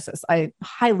diagnosis. I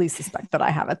highly suspect that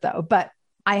I have it though, but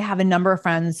I have a number of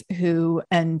friends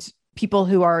and people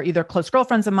who are either close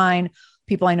girlfriends of mine,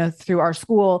 people I know through our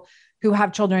school, who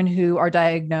have children who are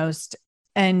diagnosed,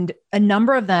 and a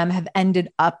number of them have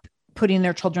ended up putting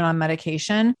their children on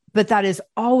medication. But that has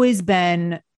always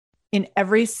been, in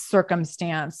every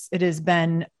circumstance, it has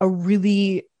been a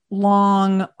really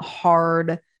long,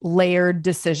 hard, layered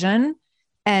decision.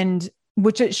 And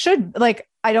which it should, like,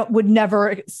 would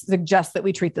never suggest that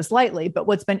we treat this lightly. But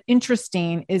what's been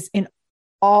interesting is in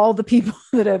all the people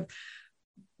that have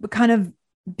kind of,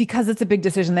 because it's a big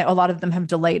decision, that a lot of them have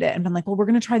delayed it and been like, well, we're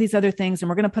going to try these other things and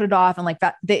we're going to put it off. And like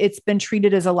that, it's been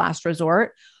treated as a last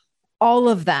resort. All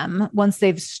of them, once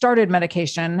they've started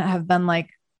medication, have been like,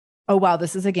 oh, wow,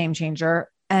 this is a game changer.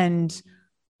 And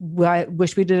I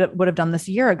wish would have done this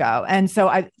a year ago. And so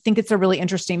I think it's a really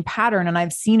interesting pattern. And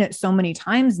I've seen it so many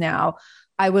times now.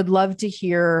 I would love to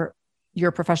hear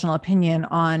your professional opinion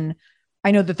on, I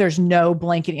know that there's no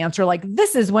blanket answer, like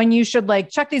this is when you should like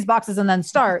check these boxes and then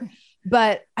start.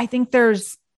 But I think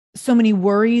there's so many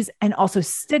worries and also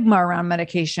stigma around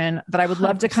medication that I would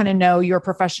love to kind of know your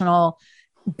professional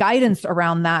guidance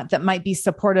around that might be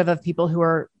supportive of people who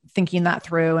are thinking that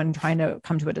through and trying to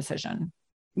come to a decision.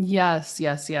 Yes.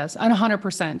 And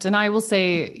 100%. And I will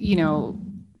say,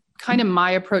 kind of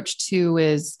my approach too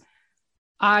is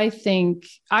medication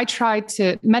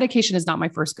is not my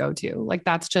first go-to. Like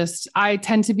I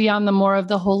tend to be on the more of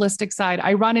the holistic side.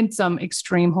 I run in some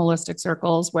extreme holistic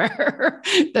circles where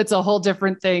that's a whole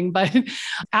different thing. But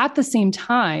at the same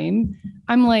time,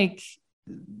 I'm like,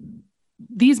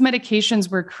 these medications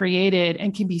were created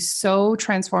and can be so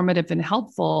transformative and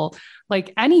helpful,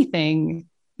 like anything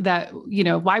that,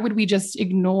 why would we just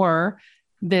ignore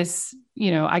this,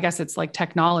 I guess it's like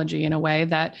technology in a way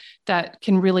that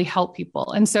can really help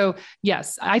people. And so,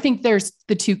 yes, I think there's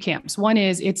the two camps. One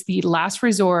is it's the last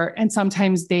resort, and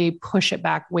sometimes they push it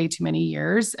back way too many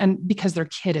years, and because their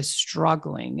kid is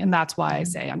struggling. And that's why I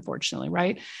say, unfortunately,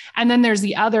 right? And then there's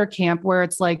the other camp where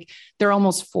it's like, they're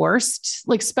almost forced,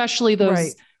 like, especially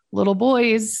those little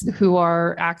boys who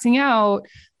are acting out.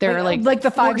 They're like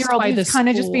the 5-year-old who's kind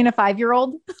of just being a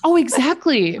 5-year-old. Oh,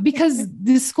 exactly. Because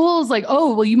the school is like,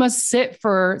 oh, well, you must sit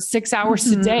for 6 hours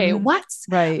a day. What?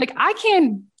 Right. Like I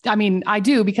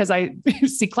do because I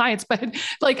see clients, but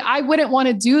like, I wouldn't want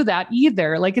to do that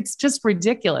either. Like, it's just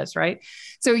ridiculous. Right.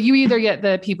 So you either get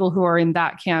the people who are in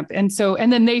that camp. And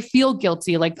then they feel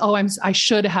guilty, like, oh, I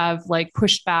should have like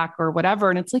pushed back or whatever.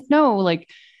 And it's like, no, like,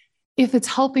 if it's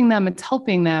helping them, it's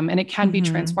helping them, and it can be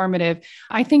transformative.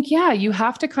 I think, you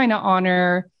have to kind of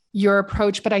honor your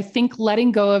approach, but I think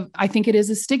letting go of, I think it is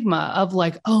a stigma of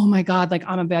like, oh my God, like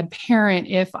I'm a bad parent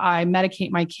if I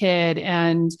medicate my kid.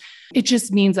 And it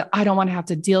just means that I don't want to have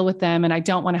to deal with them, and I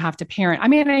don't want to have to parent. I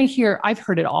mean, I've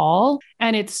heard it all,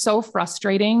 and it's so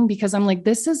frustrating because I'm like,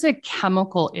 this is a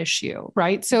chemical issue,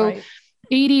 right? So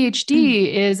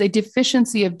ADHD is a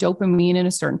deficiency of dopamine in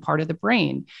a certain part of the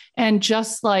brain. And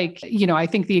just like, I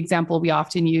think the example we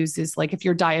often use is like, if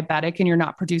you're diabetic and you're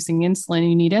not producing insulin,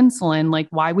 you need insulin, like,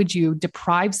 why would you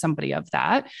deprive somebody of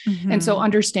that? And so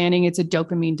understanding it's a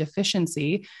dopamine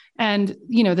deficiency. And,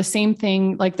 the same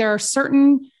thing, like there are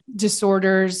certain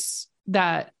disorders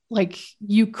that like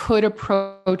you could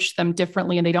approach them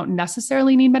differently and they don't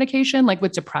necessarily need medication, like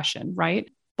with depression, right?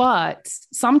 But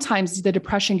sometimes the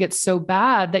depression gets so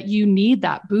bad that you need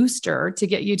that booster to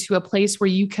get you to a place where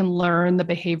you can learn the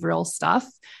behavioral stuff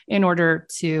in order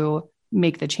to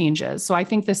make the changes. So I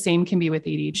think the same can be with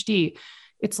ADHD.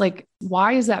 It's like,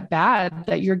 why is that bad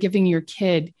that you're giving your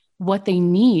kid what they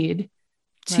need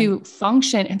to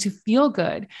function and to feel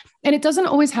good? And it doesn't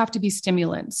always have to be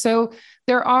stimulants. So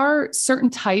there are certain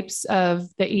types of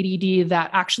the ADD that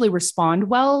actually respond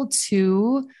well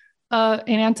to an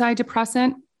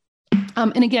antidepressant.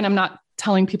 And again, I'm not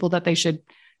telling people that they should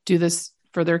do this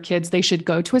for their kids. They should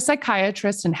go to a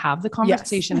psychiatrist and have the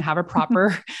conversation, have a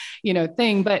proper,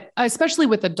 thing. But especially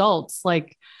with adults,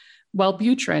 like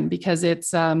Wellbutrin, because it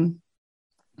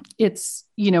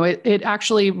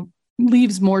actually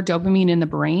leaves more dopamine in the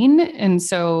brain. And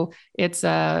so it's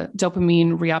a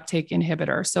dopamine reuptake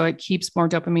inhibitor. So it keeps more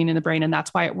dopamine in the brain. And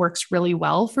that's why it works really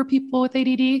well for people with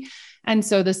ADD. And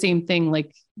so the same thing,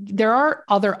 like there are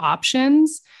other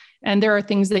options, and there are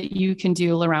things that you can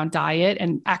do around diet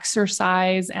and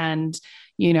exercise and,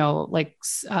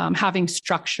 having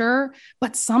structure.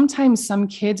 But sometimes some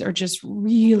kids are just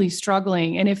really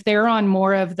struggling. And if they're on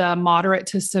more of the moderate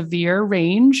to severe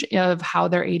range of how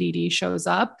their ADD shows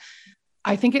up,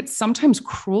 I think it's sometimes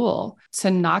cruel to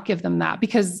not give them that,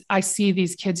 because I see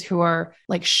these kids who are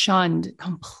like shunned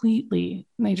completely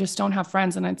and they just don't have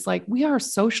friends. And it's like, we are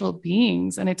social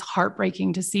beings, and it's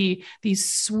heartbreaking to see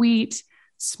these sweet,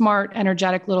 smart,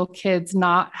 energetic little kids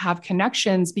not have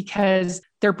connections because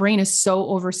their brain is so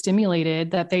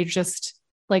overstimulated that they just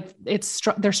like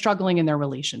they're struggling in their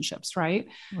relationships. Right.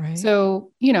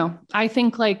 So, I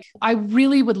think like, I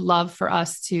really would love for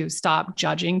us to stop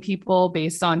judging people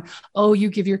based on, oh, you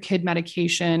give your kid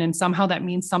medication and somehow that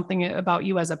means something about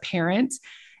you as a parent,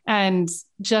 and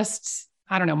just,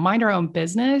 I don't know, mind our own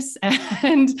business,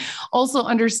 and also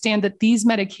understand that these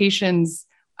medications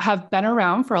have been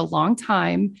around for a long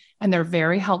time and they're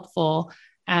very helpful.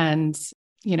 And,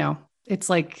 it's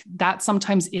like that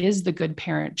sometimes is the good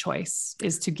parent choice,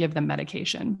 is to give them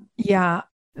medication. Yeah.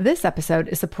 This episode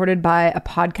is supported by a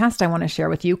podcast I want to share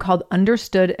with you called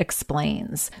Understood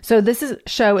Explains. So this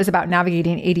show is about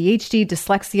navigating ADHD,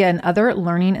 dyslexia, and other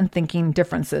learning and thinking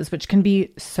differences, which can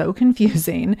be so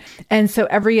confusing. And so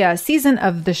every season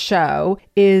of the show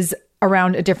is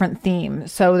around a different theme.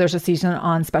 So there's a season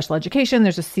on special education,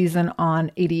 there's a season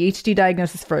on ADHD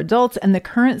diagnosis for adults, and the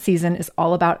current season is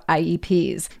all about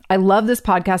IEPs. I love this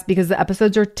podcast because the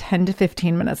episodes are 10 to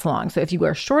 15 minutes long. So if you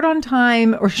are short on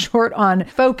time or short on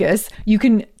focus, you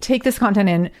can take this content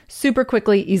in super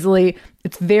quickly, easily.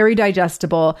 It's very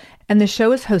digestible. And the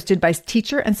show is hosted by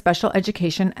teacher and special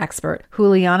education expert,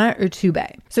 Juliana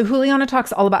Urtube. So Juliana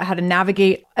talks all about how to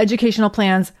navigate educational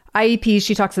plans, IEPs.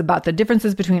 She talks about the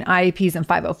differences between IEPs and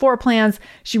 504 plans.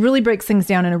 She really breaks things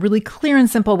down in a really clear and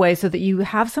simple way so that you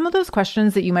have some of those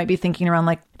questions that you might be thinking around,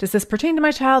 like, does this pertain to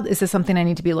my child? Is this something I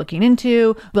need to be looking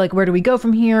into? Like, where do we go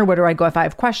from here? Where do I go if I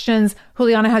have questions?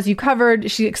 Juliana has you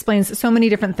covered. She explains so many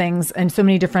different things and so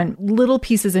many different little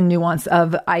pieces and nuance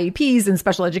of IEPs and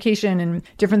special education and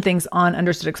different things on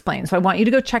Understood Explains. So I want you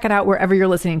to go check it out wherever you're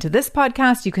listening to this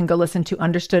podcast. You can go listen to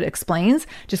Understood Explains.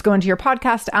 Just go into your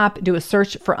podcast app, do a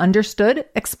search for Understood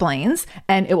Explains,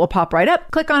 and it will pop right up.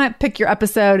 Click on it, pick your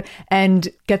episode, and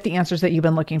get the answers that you've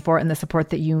been looking for and the support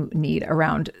that you need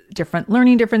around different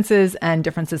learning differences and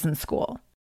differences in school.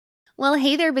 Well,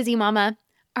 hey there, busy mama.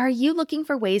 Are you looking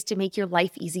for ways to make your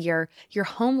life easier, your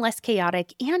home less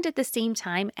chaotic, and at the same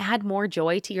time add more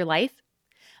joy to your life?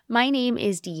 My name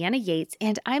is Deanna Yates,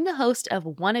 and I'm the host of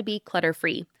Wanna Be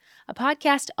Clutter-Free, a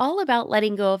podcast all about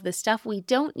letting go of the stuff we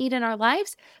don't need in our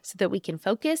lives so that we can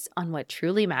focus on what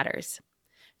truly matters.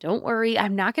 Don't worry,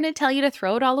 I'm not going to tell you to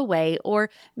throw it all away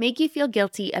or make you feel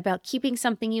guilty about keeping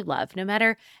something you love, no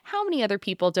matter how many other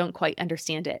people don't quite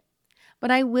understand it.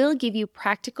 But I will give you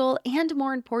practical and,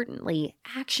 more importantly,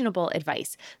 actionable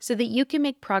advice so that you can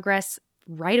make progress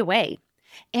right away.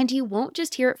 And you won't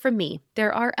just hear it from me.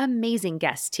 There are amazing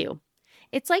guests too.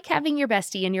 It's like having your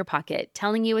bestie in your pocket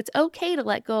telling you it's okay to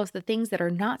let go of the things that are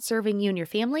not serving you and your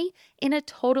family in a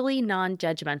totally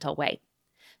non-judgmental way.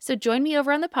 So join me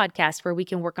over on the podcast where we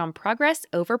can work on progress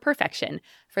over perfection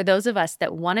for those of us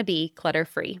that want to be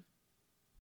clutter-free.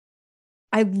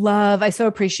 I so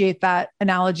appreciate that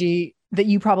analogy that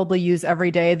you probably use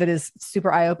every day that is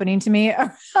super eye-opening to me.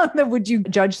 Would you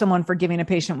judge someone for giving a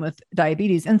patient with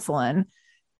diabetes insulin?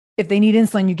 If they need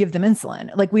insulin, you give them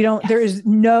insulin. Like we don't, Yes.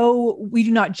 We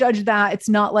do not judge that. It's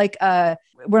not like,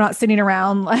 we're not sitting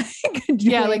around like,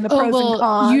 like, the pros and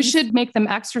cons. You should make them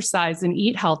exercise and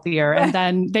eat healthier and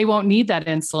then they won't need that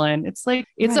insulin. It's like,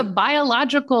 it's a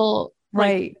biological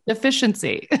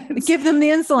deficiency. Give them the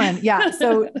insulin. Yeah.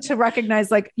 So to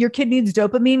recognize like your kid needs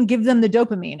dopamine, give them the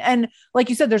dopamine. And like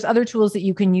you said, there's other tools that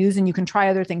you can use and you can try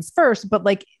other things first, but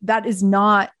like that is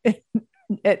not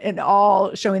at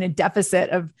all showing a deficit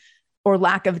of or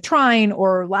lack of trying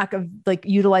or lack of like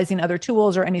utilizing other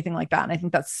tools or anything like that. And I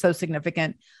think that's so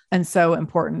significant and so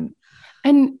important.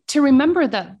 And to remember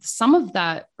that some of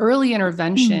that early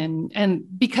intervention, and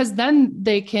because then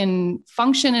they can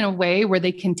function in a way where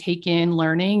they can take in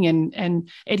learning and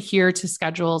adhere to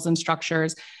schedules and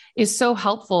structures is so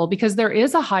helpful, because there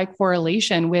is a high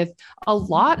correlation with a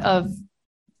lot of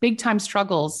big time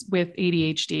struggles with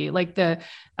ADHD, like the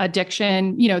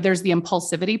addiction, there's the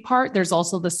impulsivity part. There's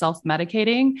also the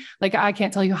self-medicating. Like I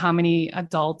can't tell you how many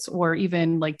adults or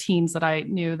even like teens that I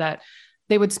knew that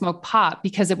they would smoke pot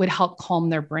because it would help calm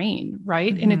their brain.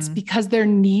 Right. And it's because they're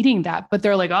needing that, but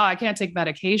they're like, oh, I can't take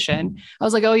medication. I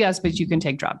was like, oh yes, but you can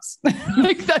take drugs.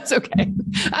 Like, that's okay.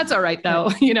 That's all right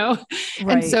though,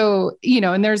 And so,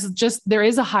 and there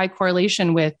is a high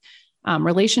correlation with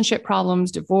relationship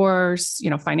problems, divorce,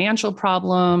 financial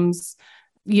problems.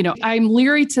 I'm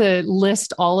leery to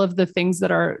list all of the things that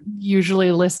are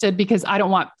usually listed because I don't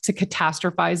want to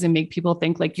catastrophize and make people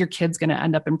think like your kid's going to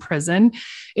end up in prison.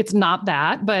 It's not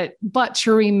that, but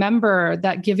to remember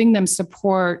that giving them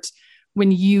support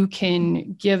when you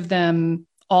can give them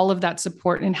all of that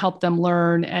support and help them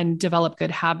learn and develop good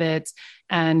habits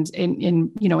and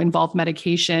involve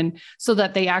medication so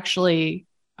that they actually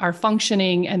are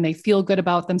functioning and they feel good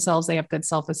about themselves, they have good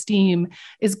self-esteem,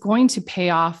 is going to pay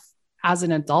off as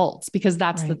an adult, because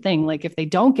that's the thing. Like if they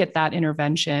don't get that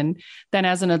intervention, then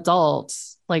as an adult,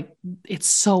 like it's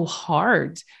so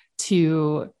hard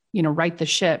to, right the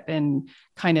ship and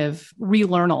kind of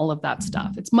relearn all of that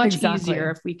stuff. It's much easier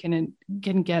if we can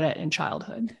get it in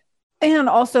childhood. And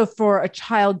also for a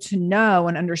child to know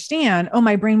and understand, oh,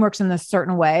 my brain works in this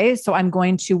certain way. So I'm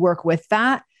going to work with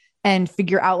that and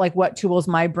figure out like what tools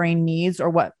my brain needs or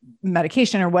what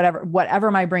medication or whatever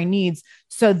my brain needs,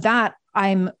 so that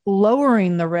I'm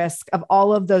lowering the risk of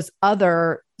all of those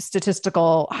other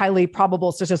highly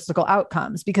probable statistical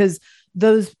outcomes, because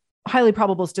those highly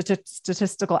probable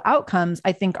statistical outcomes,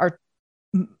 I think are,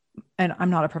 and I'm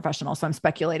not a professional, so I'm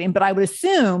speculating, but I would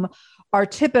assume are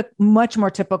much more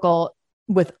typical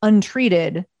with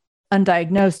untreated,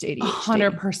 undiagnosed ADHD.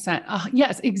 100%.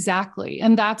 Yes, exactly.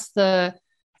 And that's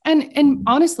and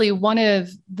honestly, one of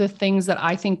the things that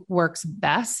I think works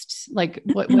best, like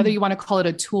whether you want to call it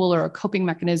a tool or a coping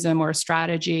mechanism or a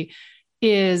strategy,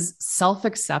 is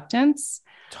self-acceptance.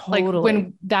 Totally. Like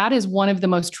when that is one of the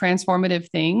most transformative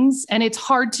things. And it's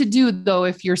hard to do though,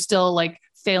 if you're still like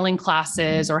failing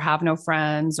classes or have no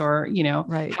friends or,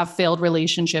 have failed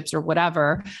relationships or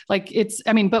whatever. Like it's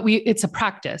a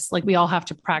practice. Like we all have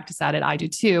to practice at it. I do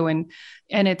too. And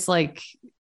it's like,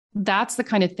 that's the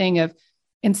kind of thing of,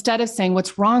 instead of saying,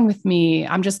 what's wrong with me?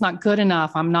 I'm just not good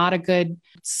enough. I'm not a good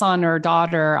son or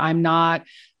daughter. I'm not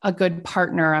a good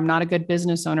partner. I'm not a good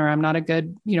business owner. I'm not a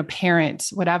good, parent,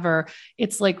 whatever.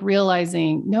 It's like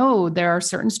realizing, no, there are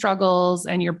certain struggles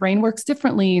and your brain works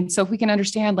differently. And so if we can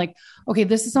understand like, okay,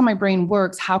 this is how my brain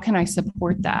works, how can I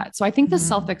support that? So I think the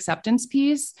self-acceptance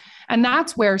piece, and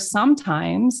that's where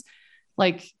sometimes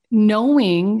like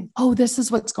knowing, oh, this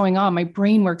is what's going on. My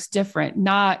brain works different,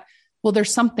 not, well,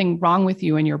 there's something wrong with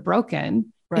you and you're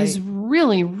broken, is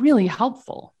really, really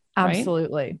helpful.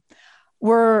 Absolutely. Right?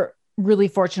 We're really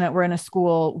fortunate. We're in a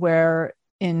school where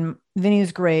in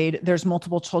Vinny's grade, there's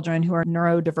multiple children who are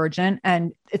neurodivergent,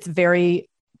 and it's very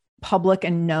public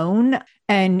and known.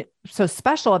 And so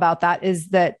special about that is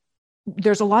that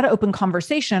there's a lot of open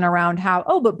conversation around how,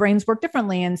 but brains work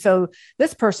differently. And so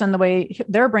this person, the way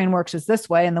their brain works is this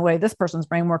way, and the way this person's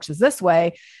brain works is this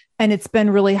way. And it's been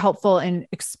really helpful in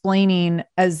explaining,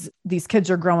 as these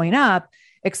kids are growing up,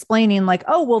 explaining like,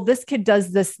 this kid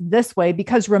does this way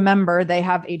because remember they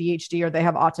have ADHD or they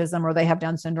have autism or they have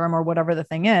Down syndrome or whatever the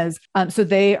thing is. So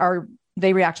they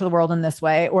react to the world in this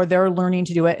way, or they're learning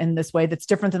to do it in this way that's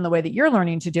different than the way that you're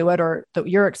learning to do it or that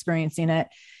you're experiencing it.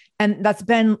 And that's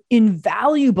been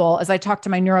invaluable as I talk to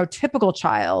my neurotypical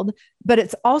child, but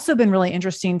it's also been really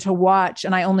interesting to watch.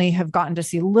 And I only have gotten to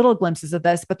see little glimpses of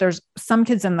this, but there's some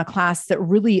kids in the class that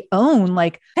really own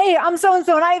like, hey, I'm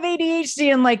so-and-so and I have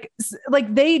ADHD. And like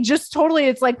they just totally,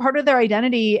 it's like part of their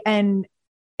identity, and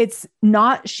it's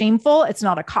not shameful. It's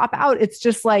not a cop out. It's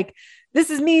just like,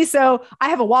 this is me. So I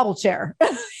have a wobble chair, or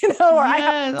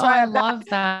I love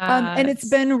that. And it's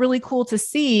been really cool to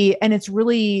see. And it's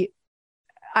really,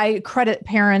 I credit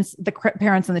parents, the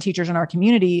parents and the teachers in our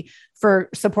community for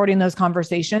supporting those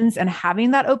conversations and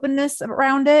having that openness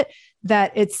around it,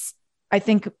 that it's, I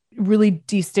think, really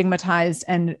destigmatized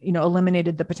and,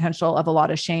 eliminated the potential of a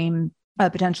lot of shame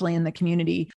potentially in the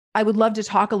community. I would love to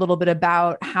talk a little bit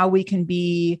about how we can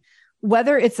be,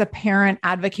 whether it's a parent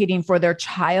advocating for their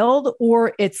child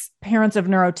or it's parents of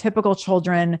neurotypical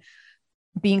children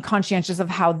being conscientious of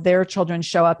how their children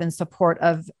show up in support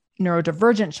of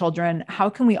neurodivergent children. How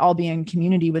can we all be in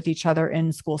community with each other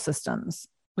in school systems?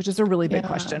 Which is a really big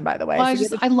question, by the way. Well,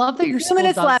 I love that you're 2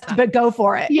 minutes left, that. But go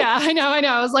for it. Yeah, I know.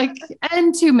 I was like,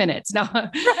 and 2 minutes. No,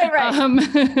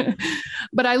 right.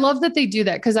 But I love that they do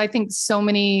that, because I think so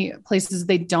many places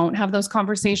they don't have those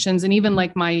conversations. And even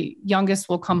like my youngest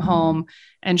will come home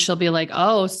and she'll be like,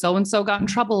 oh, so-and-so got in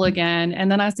trouble again.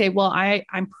 And then I say, well,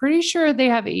 I'm pretty sure they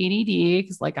have ADD,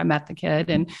 because like I met the kid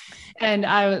and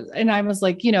I was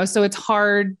like, so it's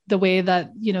hard the way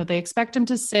that, they expect them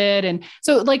to sit. And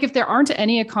so like, if there aren't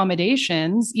any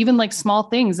accommodations, even like small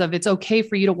things of, it's okay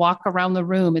for you to walk around the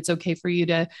room. It's okay for you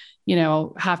to,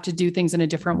 have to do things in a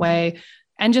different way.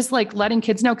 And just like letting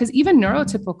kids know, because even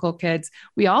neurotypical kids,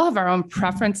 we all have our own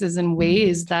preferences and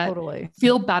ways that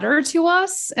feel better to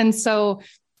us. And so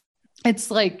it's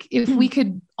like, if we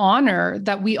could honor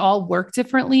that we all work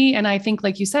differently. And I think,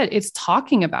 like you said, it's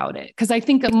talking about it. Cause I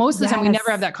think that most of the time we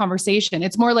never have that conversation.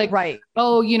 It's more like,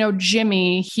 oh,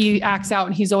 Jimmy, he acts out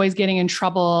and he's always getting in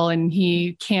trouble and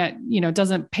he can't,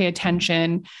 doesn't pay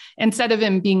attention, instead of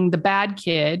him being the bad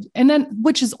kid. And then,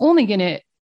 which is only going to,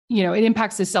 it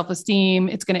impacts his self-esteem.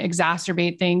 It's going to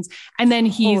exacerbate things. And then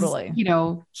he's,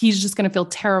 he's just going to feel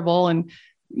terrible and,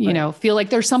 feel like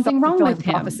there's something wrong with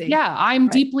him. Prophecy. Yeah. I'm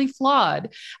deeply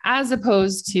flawed, as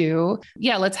opposed to,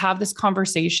 let's have this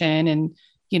conversation. And,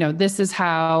 this is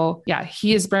how,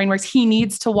 his brain works. He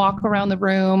needs to walk around the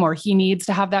room, or he needs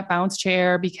to have that bounce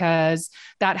chair because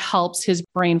that helps his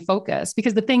brain focus.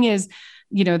 Because the thing is,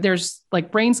 there's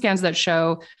like brain scans that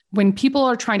show when people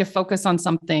are trying to focus on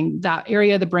something, that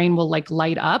area of the brain will like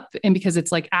light up. And because it's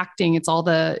like acting, it's all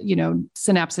the,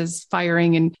 synapses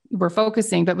firing and we're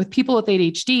focusing. But with people with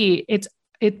ADHD,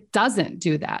 it doesn't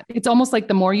do that. It's almost like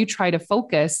the more you try to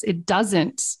focus, it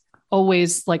doesn't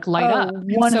always like light up.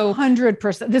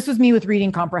 100%. This was me with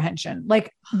reading comprehension.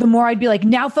 Like the more I'd be like,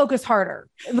 now focus harder.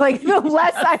 Like the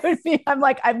less I would be, I'm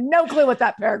like, I have no clue what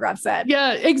that paragraph said.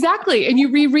 Yeah, exactly. And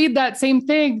you reread that same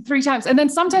thing 3 times. And then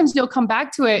sometimes you'll come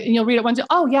back to it and you'll read it once.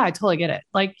 Oh yeah, I totally get it.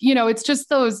 Like, it's just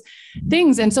those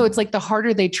things. And so it's like the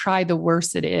harder they try, the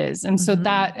worse it is. And so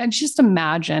and just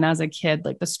imagine as a kid,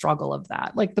 like the struggle of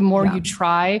that, like the more you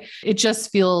try, it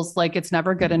just feels like it's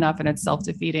never good enough and it's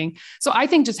self-defeating. So I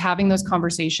think just having those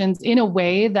conversations in a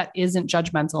way that isn't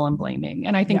judgmental and blaming.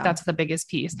 And I think that's the biggest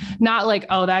piece. Not like,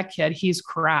 oh, that kid, he's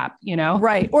crap,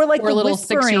 Right. Or like the little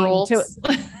 6-year-old,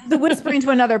 the whispering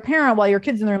to another parent while your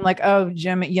kid's in the room, like, oh,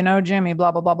 Jimmy, Jimmy,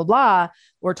 blah, blah, blah, blah, blah,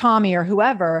 or Tommy or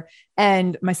whoever.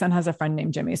 And my son has a friend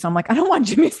named Jimmy. So I'm like, I don't want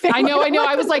Jimmy's family. I know.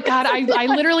 I was like, God, I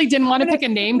literally didn't want to pick a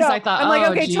name because I thought, I'm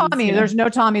like, okay, geez, Tommy, there's no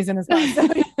Tommies in his life.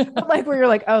 Like where you're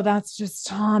like, oh, that's just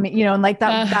Tommy, and like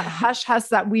that hush has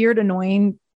that weird,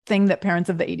 annoying thing that parents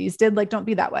of the 80s did. Like, don't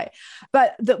be that way.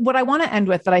 But what I want to end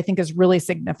with that I think is really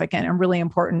significant and really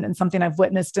important and something I've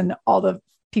witnessed in all the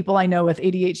people I know with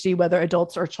ADHD, whether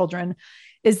adults or children,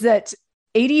 is that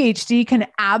ADHD can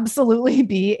absolutely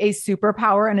be a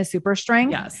superpower and a super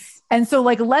strength. Yes. And so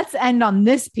like, let's end on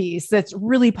this piece that's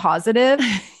really positive.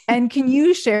 And can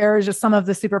you share just some of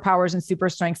the superpowers and super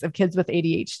strengths of kids with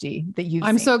ADHD that you've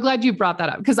I'm seen? so glad you brought that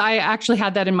up because I actually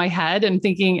had that in my head and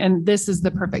thinking, and this is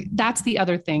that's the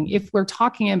other thing. If we're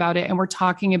talking about it and we're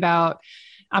talking about,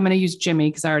 I'm going to use Jimmy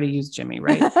because I already used Jimmy,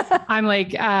 right? I'm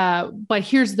like, but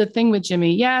here's the thing with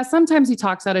Jimmy. Yeah, sometimes he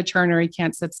talks out of turn or he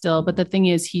can't sit still. But the thing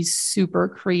is, he's super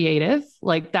creative.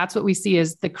 Like that's what we see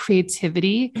is the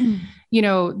creativity.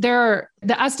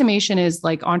 The estimation is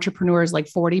like entrepreneurs, like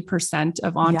 40%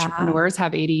 of entrepreneurs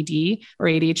have ADD or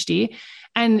ADHD.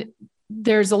 And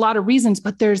there's a lot of reasons,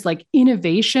 but there's like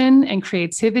innovation and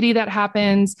creativity that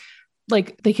happens.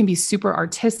 Like they can be super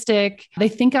artistic. They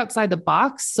think outside the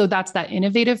box. So that's that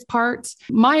innovative part.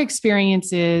 My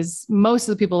experience is most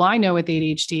of the people I know with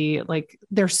ADHD, like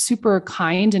they're super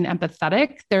kind and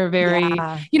empathetic. They're very,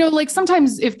 like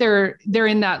sometimes if they're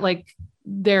in that, like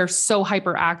they're so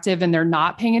hyperactive and they're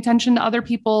not paying attention to other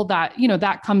people that,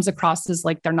 that comes across as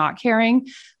like, they're not caring.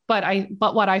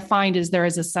 But what I find is there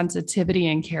is a sensitivity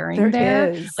and caring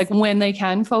there, like when they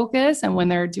can focus and when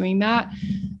they're doing that.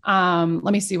 Let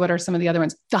me see. What are some of the other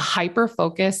ones? The hyper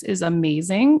focus is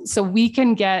amazing. So we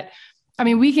can get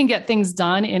things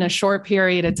done in a short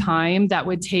period of time that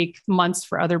would take months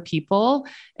for other people.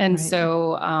 And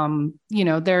so,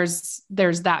 there's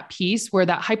that piece where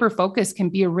that hyper focus can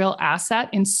be a real asset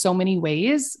in so many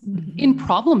ways in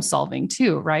problem solving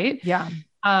too. Right. Yeah.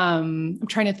 I'm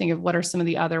trying to think of what are some of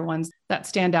the other ones that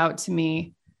stand out to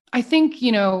me. I think,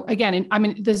 again,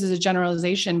 this is a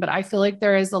generalization, but I feel like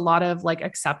there is a lot of like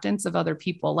acceptance of other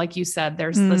people. Like you said,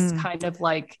 there's this kind of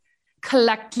like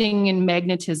collecting and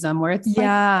magnetism where it's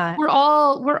like, we're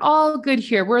all good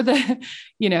here. We're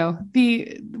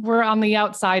we're on the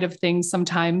outside of things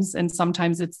sometimes. And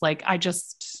sometimes it's like, I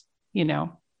just,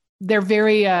 they're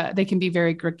very, they can be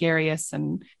very gregarious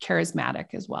and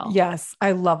charismatic as well. Yes.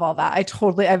 I love all that.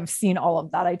 I've seen all of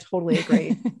that. I totally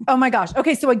agree. Oh my gosh.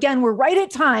 Okay. So again, we're right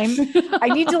at time. I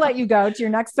need to let you go to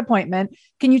your next appointment.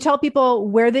 Can you tell people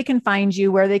where they can find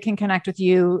you, where they can connect with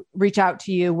you, reach out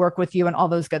to you, work with you, and all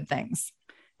those good things?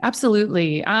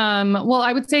 Absolutely. Well,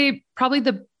 I would say probably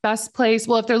the best place.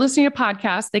 Well, if they're listening to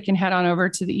podcasts, they can head on over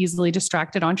to the Easily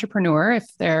Distracted Entrepreneur if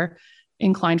they're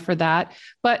inclined for that.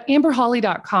 But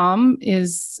amberhawley.com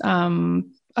is a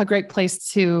great place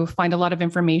to find a lot of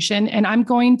information. And I'm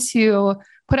going to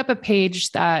put up a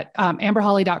page that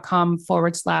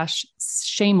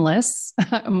amberhawley.com/shameless.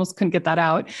 I almost couldn't get that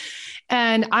out.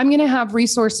 And I'm going to have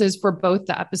resources for both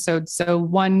the episodes. So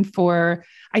one for,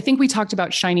 I think we talked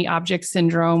about shiny object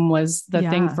syndrome was the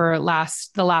thing for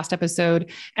the last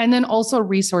episode. And then also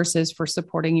resources for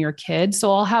supporting your kid.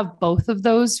 So I'll have both of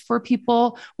those for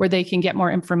people where they can get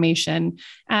more information,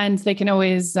 and they can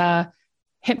always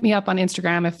hit me up on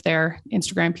Instagram if they're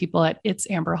Instagram people at It's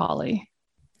Amber Hawley.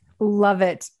 Love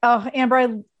it. Oh, Amber,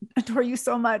 I adore you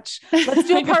so much. Let's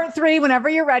do part 3 whenever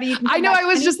you're ready. I know. I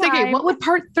was just thinking, what would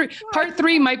part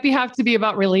 3 might have to be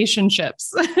about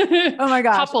relationships. Oh my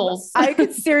gosh. Couples. I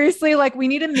could seriously, we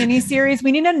need a mini series.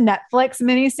 We need a Netflix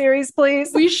mini series,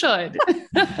 please. We should.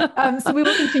 So we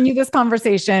will continue this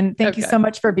conversation. Thank you so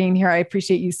much for being here. I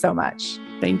appreciate you so much.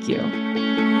 Thank you.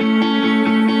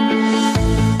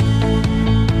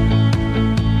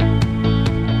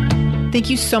 Thank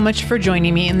you so much for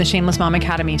joining me in the Shameless Mom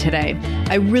Academy today.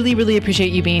 I really, really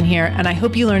appreciate you being here, and I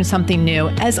hope you learned something new.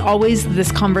 As always,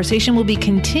 this conversation will be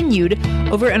continued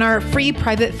over in our free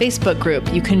private Facebook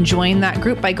group. You can join that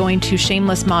group by going to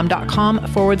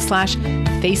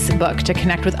shamelessmom.com/Facebook to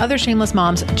connect with other shameless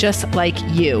moms just like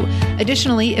you.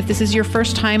 Additionally, if this is your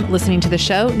first time listening to the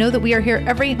show, know that we are here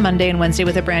every Monday and Wednesday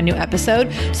with a brand new episode.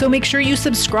 So make sure you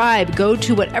subscribe. Go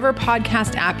to whatever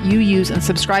podcast app you use and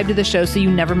subscribe to the show so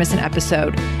you never miss an episode.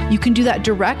 You can do that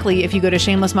directly if you go to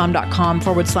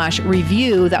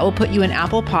shamelessmom.com/review. That will put you in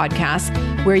Apple Podcasts,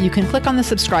 where you can click on the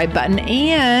subscribe button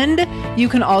and you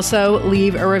can also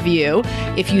leave a review.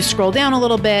 If you scroll down a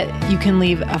little bit, you can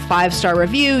leave a 5-star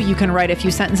review. You can write a few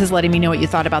sentences letting me know what you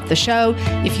thought about the show.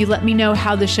 If you let me know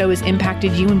how the show has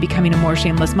impacted you in becoming a more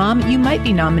shameless mom, you might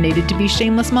be nominated to be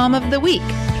Shameless Mom of the Week.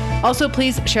 Also,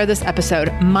 please share this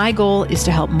episode. My goal is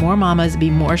to help more mamas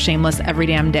be more shameless every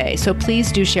damn day. So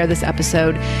please do share this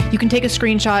episode. You can take a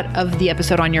screenshot of the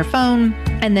episode on your phone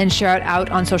and then share it out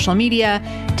on social media.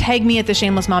 Tag me at the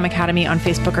Shameless Mom Academy on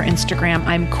Facebook or Instagram.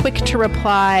 I'm quick to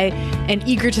reply and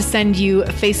eager to send you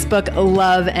Facebook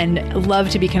love and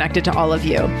love to be connected to all of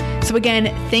you. So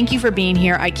again, thank you for being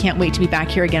here. I can't wait to be back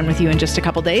here again with you in just a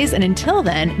couple days. And until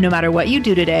then, no matter what you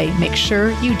do today, make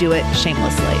sure you do it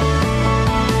shamelessly.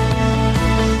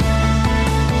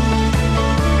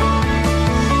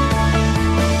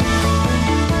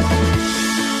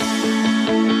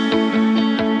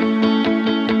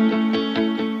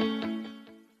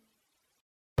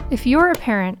 If you're a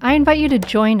parent, I invite you to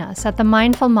join us at the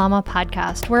Mindful Mama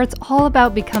podcast, where it's all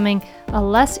about becoming a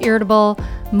less irritable,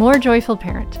 more joyful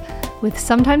parent. With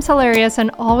sometimes hilarious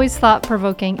and always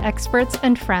thought-provoking experts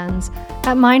and friends,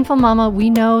 at Mindful Mama, we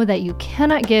know that you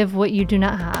cannot give what you do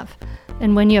not have.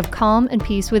 And when you have calm and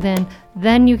peace within,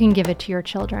 then you can give it to your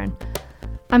children.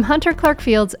 I'm Hunter Clark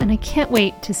Fields, and I can't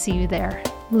wait to see you there.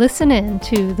 Listen in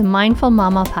to the Mindful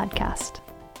Mama podcast.